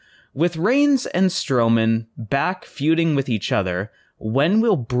figure. With Reigns and Strowman back feuding with each other, when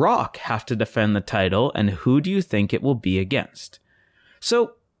will Brock have to defend the title, and who do you think it will be against?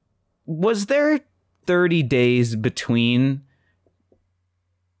 So, was there 30 days between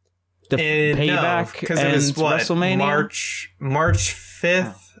the payback and it was WrestleMania? March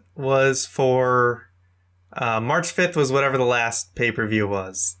 5th was for... March 5th was whatever the last pay-per-view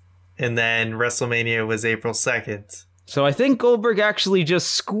was. And then WrestleMania was April 2nd. So I think Goldberg actually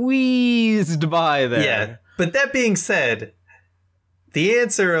just squeezed by there. Yeah, but that being said, the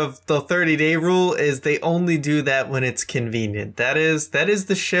answer of the 30-day rule is they only do that when it's convenient. That is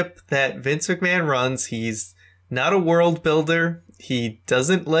the ship that Vince McMahon runs. He's not a world builder. He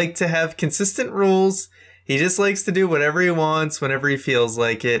doesn't like to have consistent rules. He just likes to do whatever he wants whenever he feels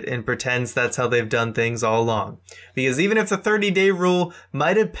like it and pretends that's how they've done things all along. Because even if the 30-day rule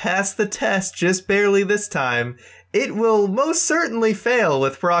might have passed the test just barely this time, it will most certainly fail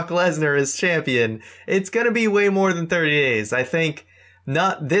with Brock Lesnar as champion. It's going to be way more than 30 days. I think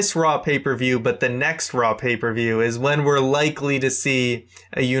not this Raw pay-per-view, but the next Raw pay-per-view is when we're likely to see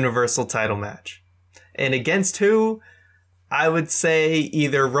a Universal title match. And against who? I would say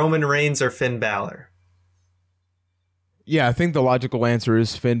either Roman Reigns or Finn Balor. Yeah, I think the logical answer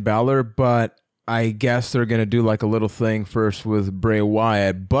is Finn Balor, but I guess they're going to do like a little thing first with Bray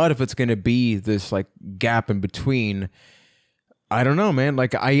Wyatt. But if it's going to be this like gap in between, I don't know, man.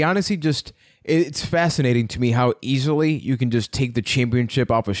 Like, I honestly just, it's fascinating to me how easily you can just take the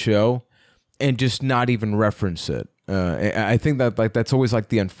championship off a show and just not even reference it. I think that like that's always like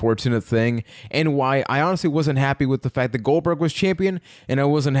the unfortunate thing, and why I honestly wasn't happy with the fact that Goldberg was champion, and I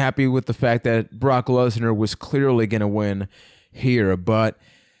wasn't happy with the fact that Brock Lesnar was clearly going to win here. But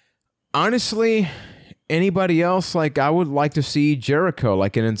honestly, anybody else, like I would like to see Jericho,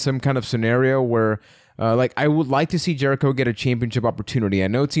 like in some kind of scenario where like I would like to see Jericho get a championship opportunity. I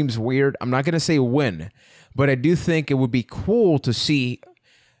know it seems weird. I'm not going to say win, but I do think it would be cool to see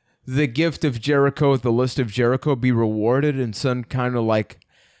the gift of Jericho, the list of Jericho, be rewarded in some kind of like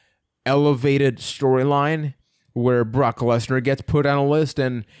elevated storyline where Brock Lesnar gets put on a list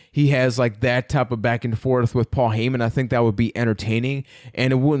and he has like that type of back and forth with Paul Heyman. I think that would be entertaining,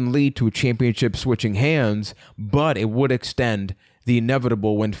 and it wouldn't lead to a championship switching hands, but it would extend the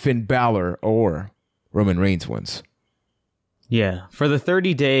inevitable when Finn Balor or Roman Reigns wins. Yeah, for the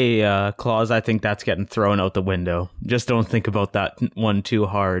 30-day clause, I think that's getting thrown out the window. Just don't think about that one too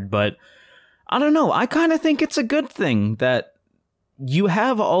hard. But I don't know. I kind of think it's a good thing that you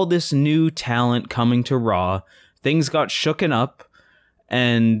have all this new talent coming to Raw. Things got shooken up,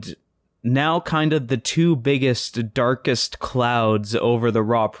 and now kind of the two biggest, darkest clouds over the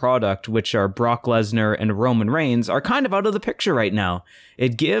Raw product, which are Brock Lesnar and Roman Reigns, are kind of out of the picture right now.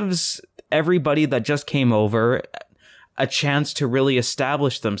 It gives everybody that just came over a chance to really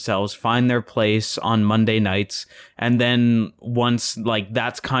establish themselves, find their place on Monday nights, and then once like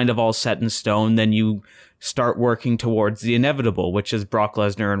that's kind of all set in stone, then you start working towards the inevitable, which is Brock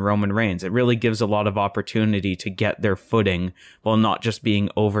Lesnar and Roman Reigns. It really gives a lot of opportunity to get their footing while not just being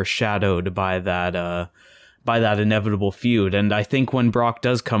overshadowed by that inevitable feud. And I think when Brock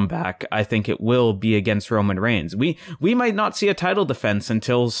does come back, I think it will be against Roman Reigns. We might not see a title defense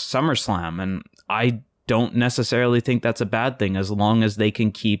until SummerSlam, and I don't necessarily think that's a bad thing, as long as if they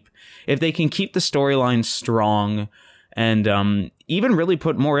can keep the storyline strong and even really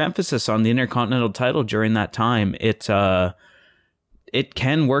put more emphasis on the Intercontinental title during that time. It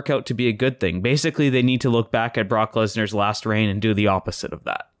can work out to be a good thing. Basically, they need to look back at Brock Lesnar's last reign and do the opposite of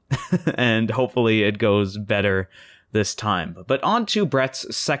that. And hopefully it goes better this time. But on to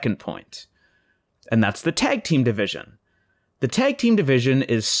Brett's second point, and that's the tag team division. The tag team division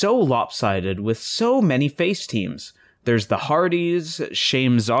is so lopsided with so many face teams. There's the Hardys,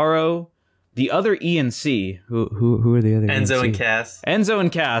 Shame Zaro, the other ENC. Who are the other Enzo ENC? and Cass. Enzo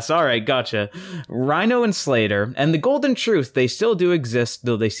and Cass. All right, gotcha. Rhino and Slater. And the Golden Truth, they still do exist,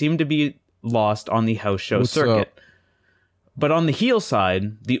 though they seem to be lost on the house show circuit. Up? But on the heel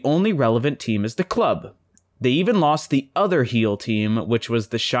side, the only relevant team is the Club. They even lost the other heel team, which was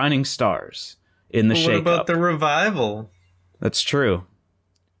the Shining Stars, in the shakeup. What about the Revival? That's true.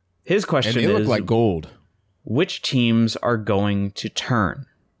 His question is, and they look like gold. Which teams are going to turn?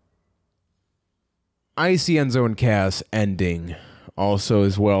 I see Enzo and Cass ending also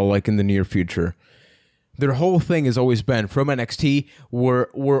as well, like in the near future. Their whole thing has always been, from NXT,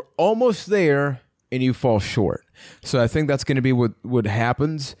 we're almost there and you fall short. So I think that's going to be what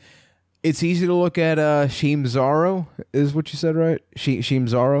happens. It's easy to look at Shame Zaro, is what you said, right? Shame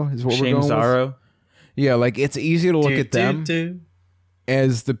Zaro is what we're going Zaro. with. Yeah, like it's easy to look at them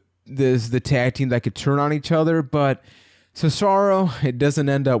as the tag team that could turn on each other, but Cesaro, it doesn't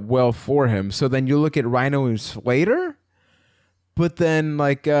end up well for him. So then you look at Rhino and Slater, but then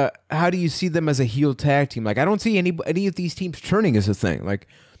like how do you see them as a heel tag team? Like I don't see any of these teams turning as a thing. Like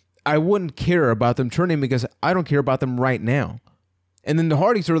I wouldn't care about them turning because I don't care about them right now. And then the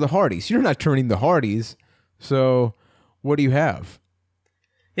Hardys are the Hardys. You're not turning the Hardys. So what do you have?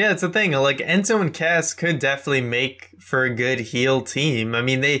 Yeah, it's the thing. Like Enzo and Cass could definitely make for a good heel team. I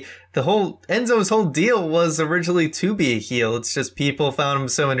mean, Enzo's whole deal was originally to be a heel. It's just people found him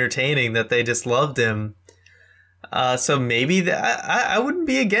so entertaining that they just loved him. So maybe I wouldn't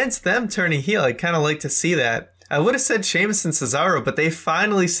be against them turning heel. I'd kind of like to see that. I would have said Sheamus and Cesaro, but they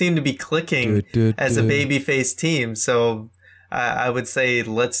finally seem to be clicking as a babyface team. So I would say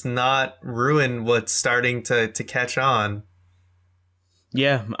let's not ruin what's starting to catch on.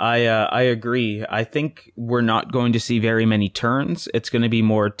 Yeah, I agree. I think we're not going to see very many turns. It's going to be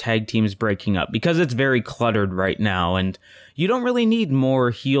more tag teams breaking up because it's very cluttered right now, and you don't really need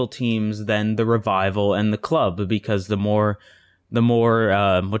more heel teams than the Revival and the Club, because the more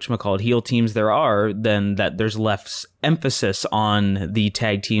whatchamacallit heel teams there are, then that there's less emphasis on the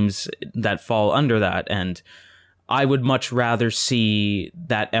tag teams that fall under that, and I would much rather see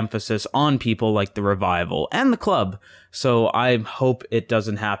that emphasis on people like the Revival and the Club. So I hope it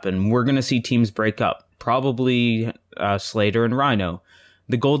doesn't happen. We're going to see teams break up. Probably Slater and Rhino.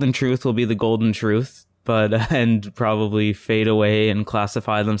 The Golden Truth will be the Golden Truth, and probably fade away and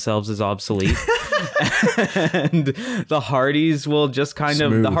classify themselves as obsolete. And the Hardys will just kind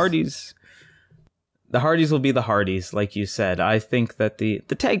of... The Hardys will be the Hardys, like you said. I think that the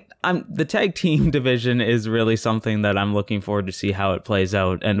tag team division is really something that I'm looking forward to see how it plays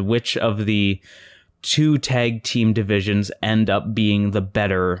out, and which of the two tag team divisions end up being the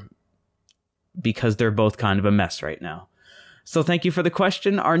better, because they're both kind of a mess right now. So thank you for the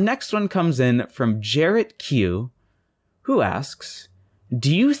question. Our next one comes in from Jarrett Q, who asks,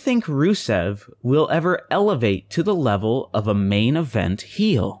 do you think Rusev will ever elevate to the level of a main event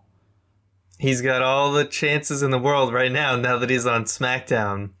heel? He's got all the chances in the world right now that he's on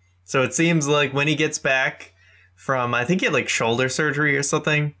SmackDown. So it seems like when he gets back from, I think he had like shoulder surgery or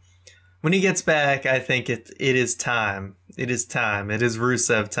something. When he gets back, I think it is time. It is time. It is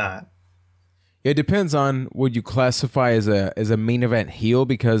Rusev time. It depends on what you classify as a main event heel,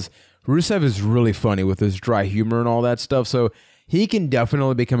 because Rusev is really funny with his dry humor and all that stuff. So he can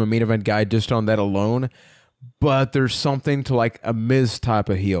definitely become a main event guy just on that alone. But there's something to like a Miz type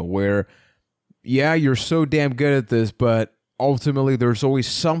of heel where, yeah, you're so damn good at this, but ultimately there's always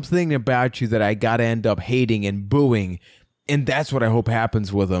something about you that I gotta end up hating and booing, and that's what I hope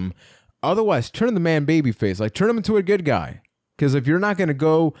happens with him. Otherwise, turn the man babyface, like turn him into a good guy. Because if you're not gonna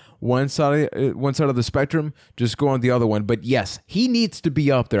go one side of the spectrum, just go on the other one. But yes, he needs to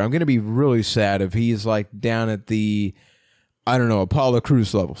be up there. I'm gonna be really sad if he's like down at the, I don't know, Apollo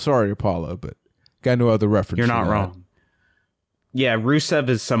Crews level. Sorry, Apollo, but got no other reference. You're not wrong. Yeah, Rusev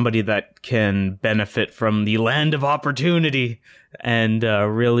is somebody that can benefit from the land of opportunity and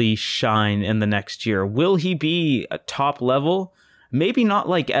really shine in the next year. Will he be a top level? Maybe not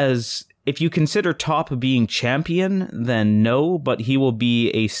like as... If you consider top being champion, then no, but he will be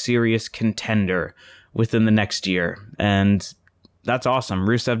a serious contender within the next year. And that's awesome.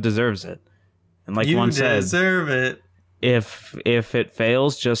 Rusev deserves it. And like one said... You deserve it. If it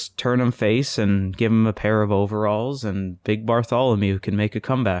fails, just turn him face and give him a pair of overalls, and Big Bartholomew can make a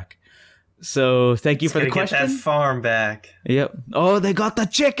comeback. So thank you for the question. Get that farm back. Yep. Oh, they got the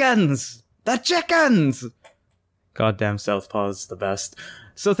chickens! The chickens! Goddamn Southpaw's the best.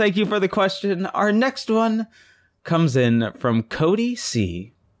 So thank you for the question. Our next one comes in from Cody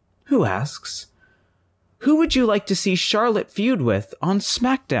C, who asks, who would you like to see Charlotte feud with on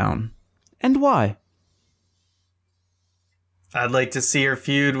SmackDown, and why? I'd like to see her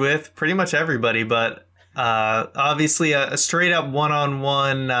feud with pretty much everybody, but obviously a straight up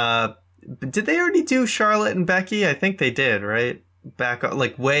one-on-one. Did they already do Charlotte and Becky? I think they did, right? Back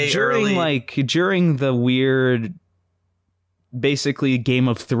like way early. During the weird, basically Game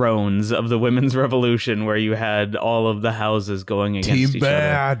of Thrones of the Women's Revolution, where you had all of the houses going against each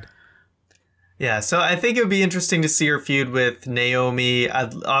other. Yeah, so I think it would be interesting to see her feud with Naomi.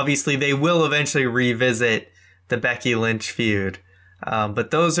 Obviously, they will eventually revisit the Becky Lynch feud.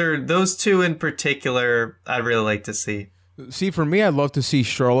 But those two in particular, I'd really like to see. See, for me, I'd love to see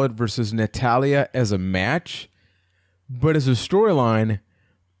Charlotte versus Natalya as a match. But as a storyline,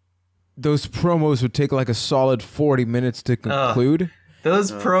 those promos would take like a solid 40 minutes to conclude.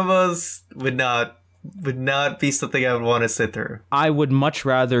 Those promos would not be something I would want to sit through. I would much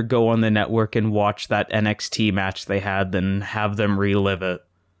rather go on the network and watch that NXT match they had than have them relive it.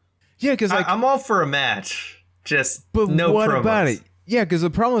 Yeah, because like, I'm all for a match. But no what promos. about it? Yeah, because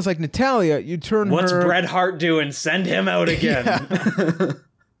the problem is like Natalya, you turn What's her... Bret Hart doing? Send him out again. Yeah.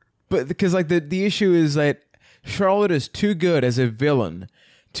 But because like the issue is that Charlotte is too good as a villain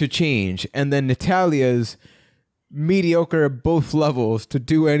to change, and then Natalya's mediocre at both levels to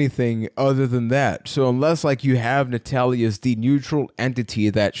do anything other than that. So unless like you have Natalya as the neutral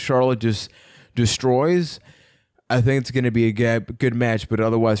entity that Charlotte just destroys, I think it's going to be a good match, but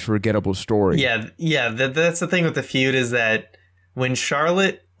otherwise forgettable story. Yeah. That's the thing with the feud, is that when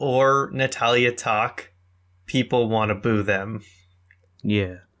Charlotte or Natalya talk, people want to boo them.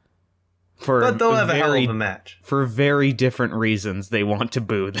 Yeah. But they'll have a hell of a match. For very different reasons, they want to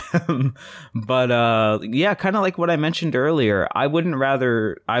boo them. But yeah, kind of like what I mentioned earlier, I would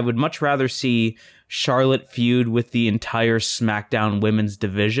much rather see Charlotte feud with the entire SmackDown women's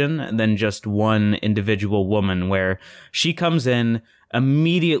division than just one individual woman, where she comes in,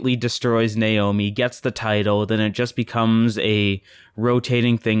 immediately destroys Naomi, gets the title, then it just becomes a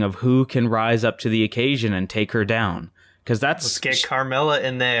rotating thing of who can rise up to the occasion and take her down. Because let's get Carmella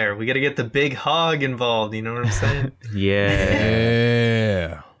in there. We got to get the big hog involved. You know what I'm saying?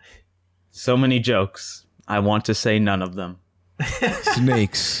 Yeah. So many jokes. I want to say none of them.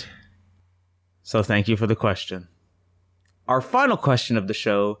 Snakes. So thank you for the question. Our final question of the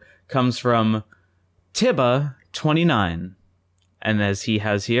show comes from Tiba29. And as he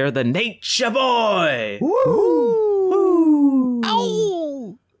has here, the Nature Boy. Woo! Woo!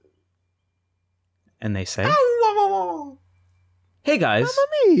 Ow! And they say, Ow! hey guys,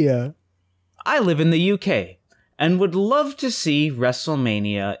 Mamma mia. I live in the UK and would love to see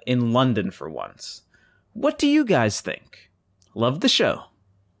WrestleMania in London for once. What do you guys think? Love the show.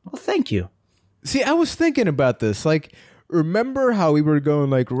 Well, thank you. See, I was thinking about this. Like, remember how we were going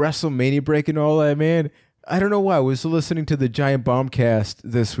like WrestleMania break and all that, man? I don't know why. I was listening to the Giant Bombcast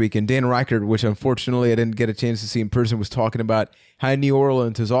this week, and Dan Reichert, which unfortunately I didn't get a chance to see in person, was talking about how New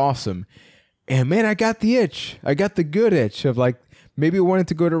Orleans is awesome. And man, I got the itch. I got the good itch of like maybe wanting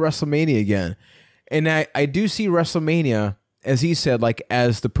to go to WrestleMania again. And I do see WrestleMania, as he said, like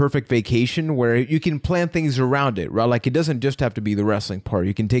as the perfect vacation where you can plan things around it, right? Like it doesn't just have to be the wrestling part.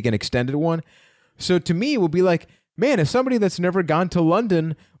 You can take an extended one. So to me, it would be like, man, as somebody that's never gone to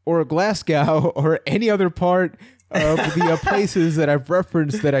London or Glasgow or any other part of the places that I've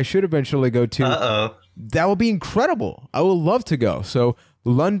referenced that I should eventually go to, that would be incredible. I would love to go. So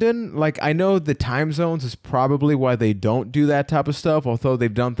London, like I know the time zones is probably why they don't do that type of stuff, although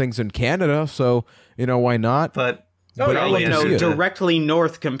they've done things in Canada, so, you know, why not? But directly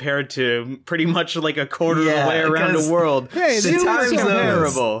north compared to pretty much like a quarter of the way around the world. Hey, the time zones,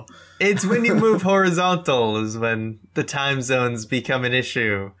 comparable. It's when you move horizontal is when the time zones become an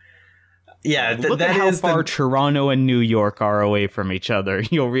issue. Yeah, look at how far Toronto and New York are away from each other.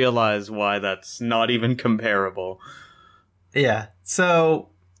 You'll realize why that's not even comparable. Yeah, so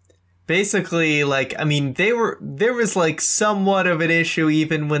basically, like, I mean, there was like somewhat of an issue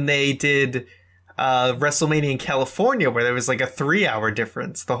even when they did WrestleMania in California, where there was like a 3-hour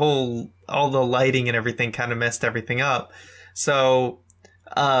difference. All the lighting and everything kind of messed everything up. So,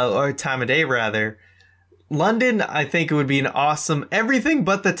 or time of day rather. London, I think it would be an awesome, everything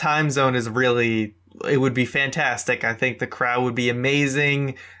but the time zone is really, it would be fantastic. I think the crowd would be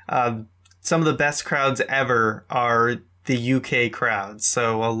amazing. Some of the best crowds ever are the UK crowds.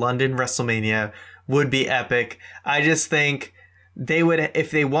 So a London WrestleMania would be epic. I just think they would,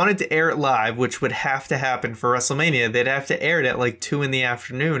 if they wanted to air it live, which would have to happen for WrestleMania, they'd have to air it at like 2 PM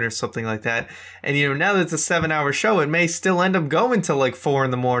or something like that. And, you know, now that it's a 7-hour show, it may still end up going till like 4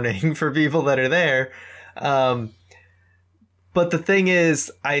 AM for people that are there. But the thing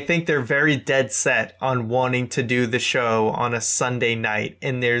is, I think they're very dead set on wanting to do the show on a Sunday night.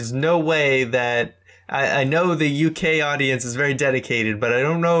 And there's no way that, I know the UK audience is very dedicated, but I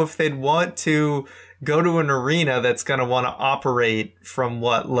don't know if they'd want to go to an arena that's going to want to operate from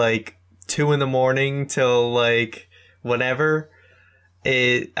like 2 AM till like whenever.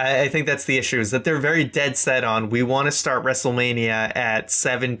 I think that's the issue, is that they're very dead set on, we want to start WrestleMania at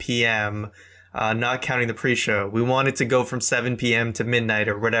 7 PM, not counting the pre-show. We want it to go from 7 PM to midnight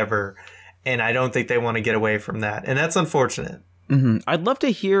or whatever. And I don't think they want to get away from that. And that's unfortunate. Mm-hmm. I'd love to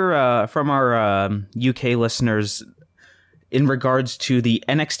hear from our UK listeners in regards to the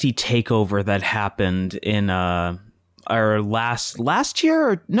NXT takeover that happened in our last year,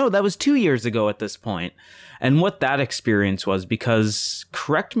 or no, that was 2 years ago at this point, and what that experience was. Because,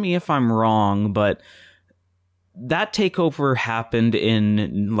 correct me if I'm wrong, but that takeover happened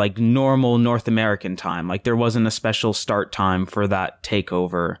in like normal North American time. Like there wasn't a special start time for that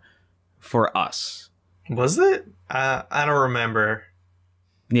takeover for us. Was it? I don't remember.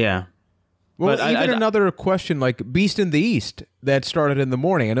 Yeah. Well, but even another question, like Beast in the East, that started in the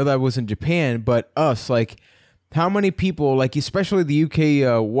morning. I know that was in Japan, but us, like, how many people, like, especially the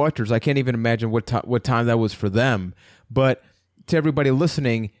UK watchers, I can't even imagine what time that was for them. But to everybody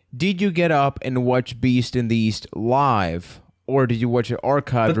listening, did you get up and watch Beast in the East live, or did you watch it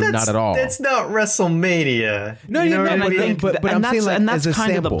archived, or not at all? That's not WrestleMania. No, you know, and I think, but I'm saying, like, and that's as a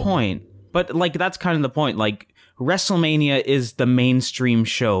kind sample. of the point. But like that's kind of the point. Like WrestleMania is the mainstream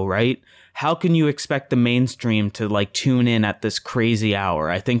show, right? How can you expect the mainstream to like tune in at this crazy hour?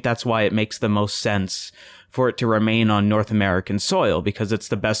 I think that's why it makes the most sense for it to remain on North American soil, because it's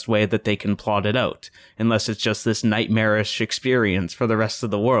the best way that they can plot it out, unless it's just this nightmarish experience for the rest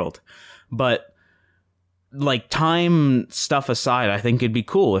of the world. But like, time stuff aside, I think it'd be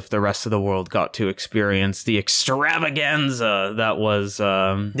cool if the rest of the world got to experience the extravaganza that was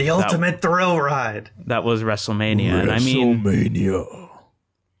the ultimate thrill ride. That was WrestleMania. And I mean,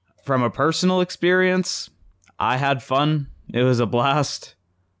 from a personal experience, I had fun. It was a blast.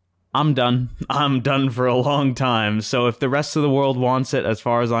 I'm done. I'm done for a long time. So if the rest of the world wants it, as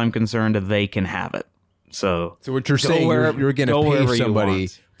far as I'm concerned, they can have it. So what you're saying, you're going to pay somebody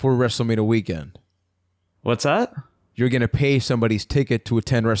for WrestleMania weekend. What's that? You're going to pay somebody's ticket to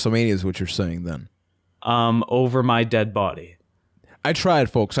attend WrestleMania is what you're saying then. Over my dead body. I tried,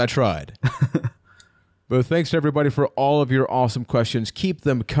 folks. I tried. But thanks to everybody for all of your awesome questions. Keep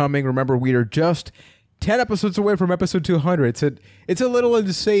them coming. Remember, we are just 10 episodes away from episode 200. It's a little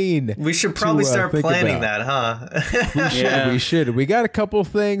insane. We should probably start planning that, huh? We should. We got a couple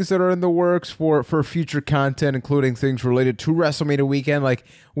things that are in the works for future content, including things related to WrestleMania weekend. Like,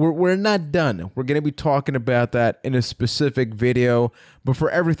 we're not done. We're going to be talking about that in a specific video. But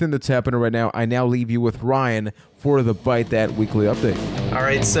for everything that's happening right now, I now leave you with Ryan for the Byte That Weekly Update. All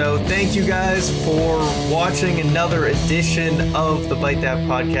right, so thank you guys for watching another edition of the Byte That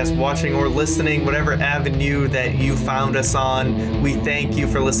podcast, watching or listening, whatever avenue that you found us on. We thank you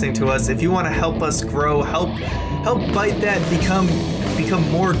for listening to us. If you want to help us grow, help Byte That become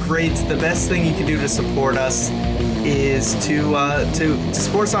more great, the best thing you can do to support us is to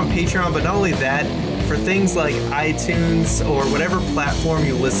support us on Patreon. But not only that, for things like iTunes or whatever platform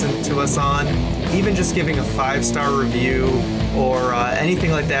you listen to us on, even just giving a 5-star review or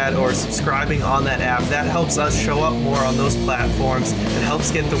anything like that, or subscribing on that app, that helps us show up more on those platforms. It helps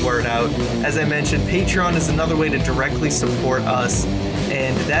get the word out. As I mentioned, Patreon is another way to directly support us,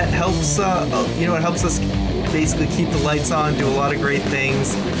 and that helps it helps us basically keep the lights on, do a lot of great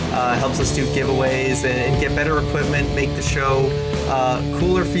things, helps us do giveaways and get better equipment, make the show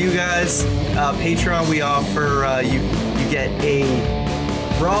cooler for you guys. Patreon, we offer you get a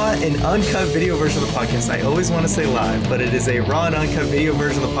raw and uncut video version of the podcast. I always want to say live, but it is a raw and uncut video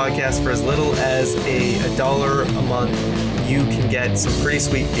version of the podcast for as little as $1 a month. You can get some pretty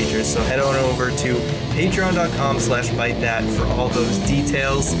sweet features. So head on over to patreon.com/bytethat for all those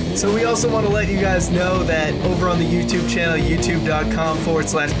details. So we also want to let you guys know that over on the YouTube channel,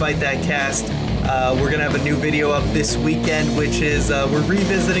 youtube.com/bytethatcast, we're going to have a new video up this weekend, which is we're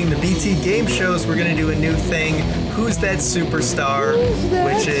revisiting the BT game shows. We're going to do a new thing, Who's That Superstar,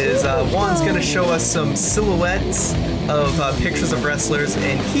 which is Juan's going to show us some silhouettes of pictures of wrestlers,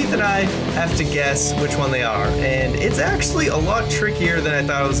 and Keith and I have to guess which one they are. And it's actually a lot trickier than I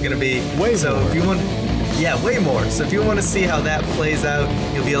thought it was going to be. If you want... Yeah, way more. So if you want to see how that plays out,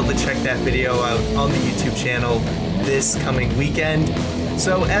 you'll be able to check that video out on the YouTube channel this coming weekend.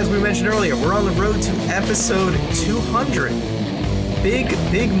 So as we mentioned earlier, we're on the road to episode 200.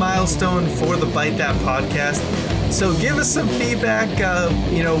 Big milestone for the Byte That podcast. So give us some feedback,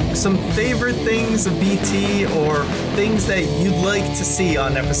 some favorite things of BT or things that you'd like to see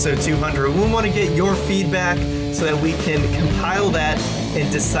on episode 200. We want to get your feedback so that we can compile that and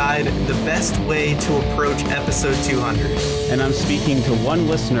decide the best way to approach episode 200. And I'm speaking to one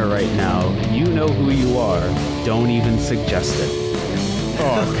listener right now. You know who you are. Don't even suggest it.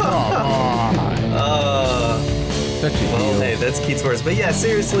 Oh, come on. Well, hey, that's Keith's words. But yeah,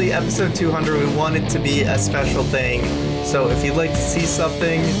 seriously, episode 200, we want it to be a special thing. So if you'd like to see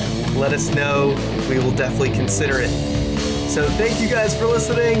something, let us know. We will definitely consider it. So thank you guys for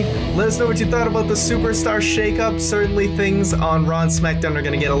listening. Let us know what you thought about the Superstar shakeup. Certainly things on Raw and SmackDown are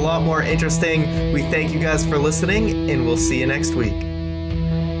going to get a lot more interesting. We thank you guys for listening, and we'll see you next week.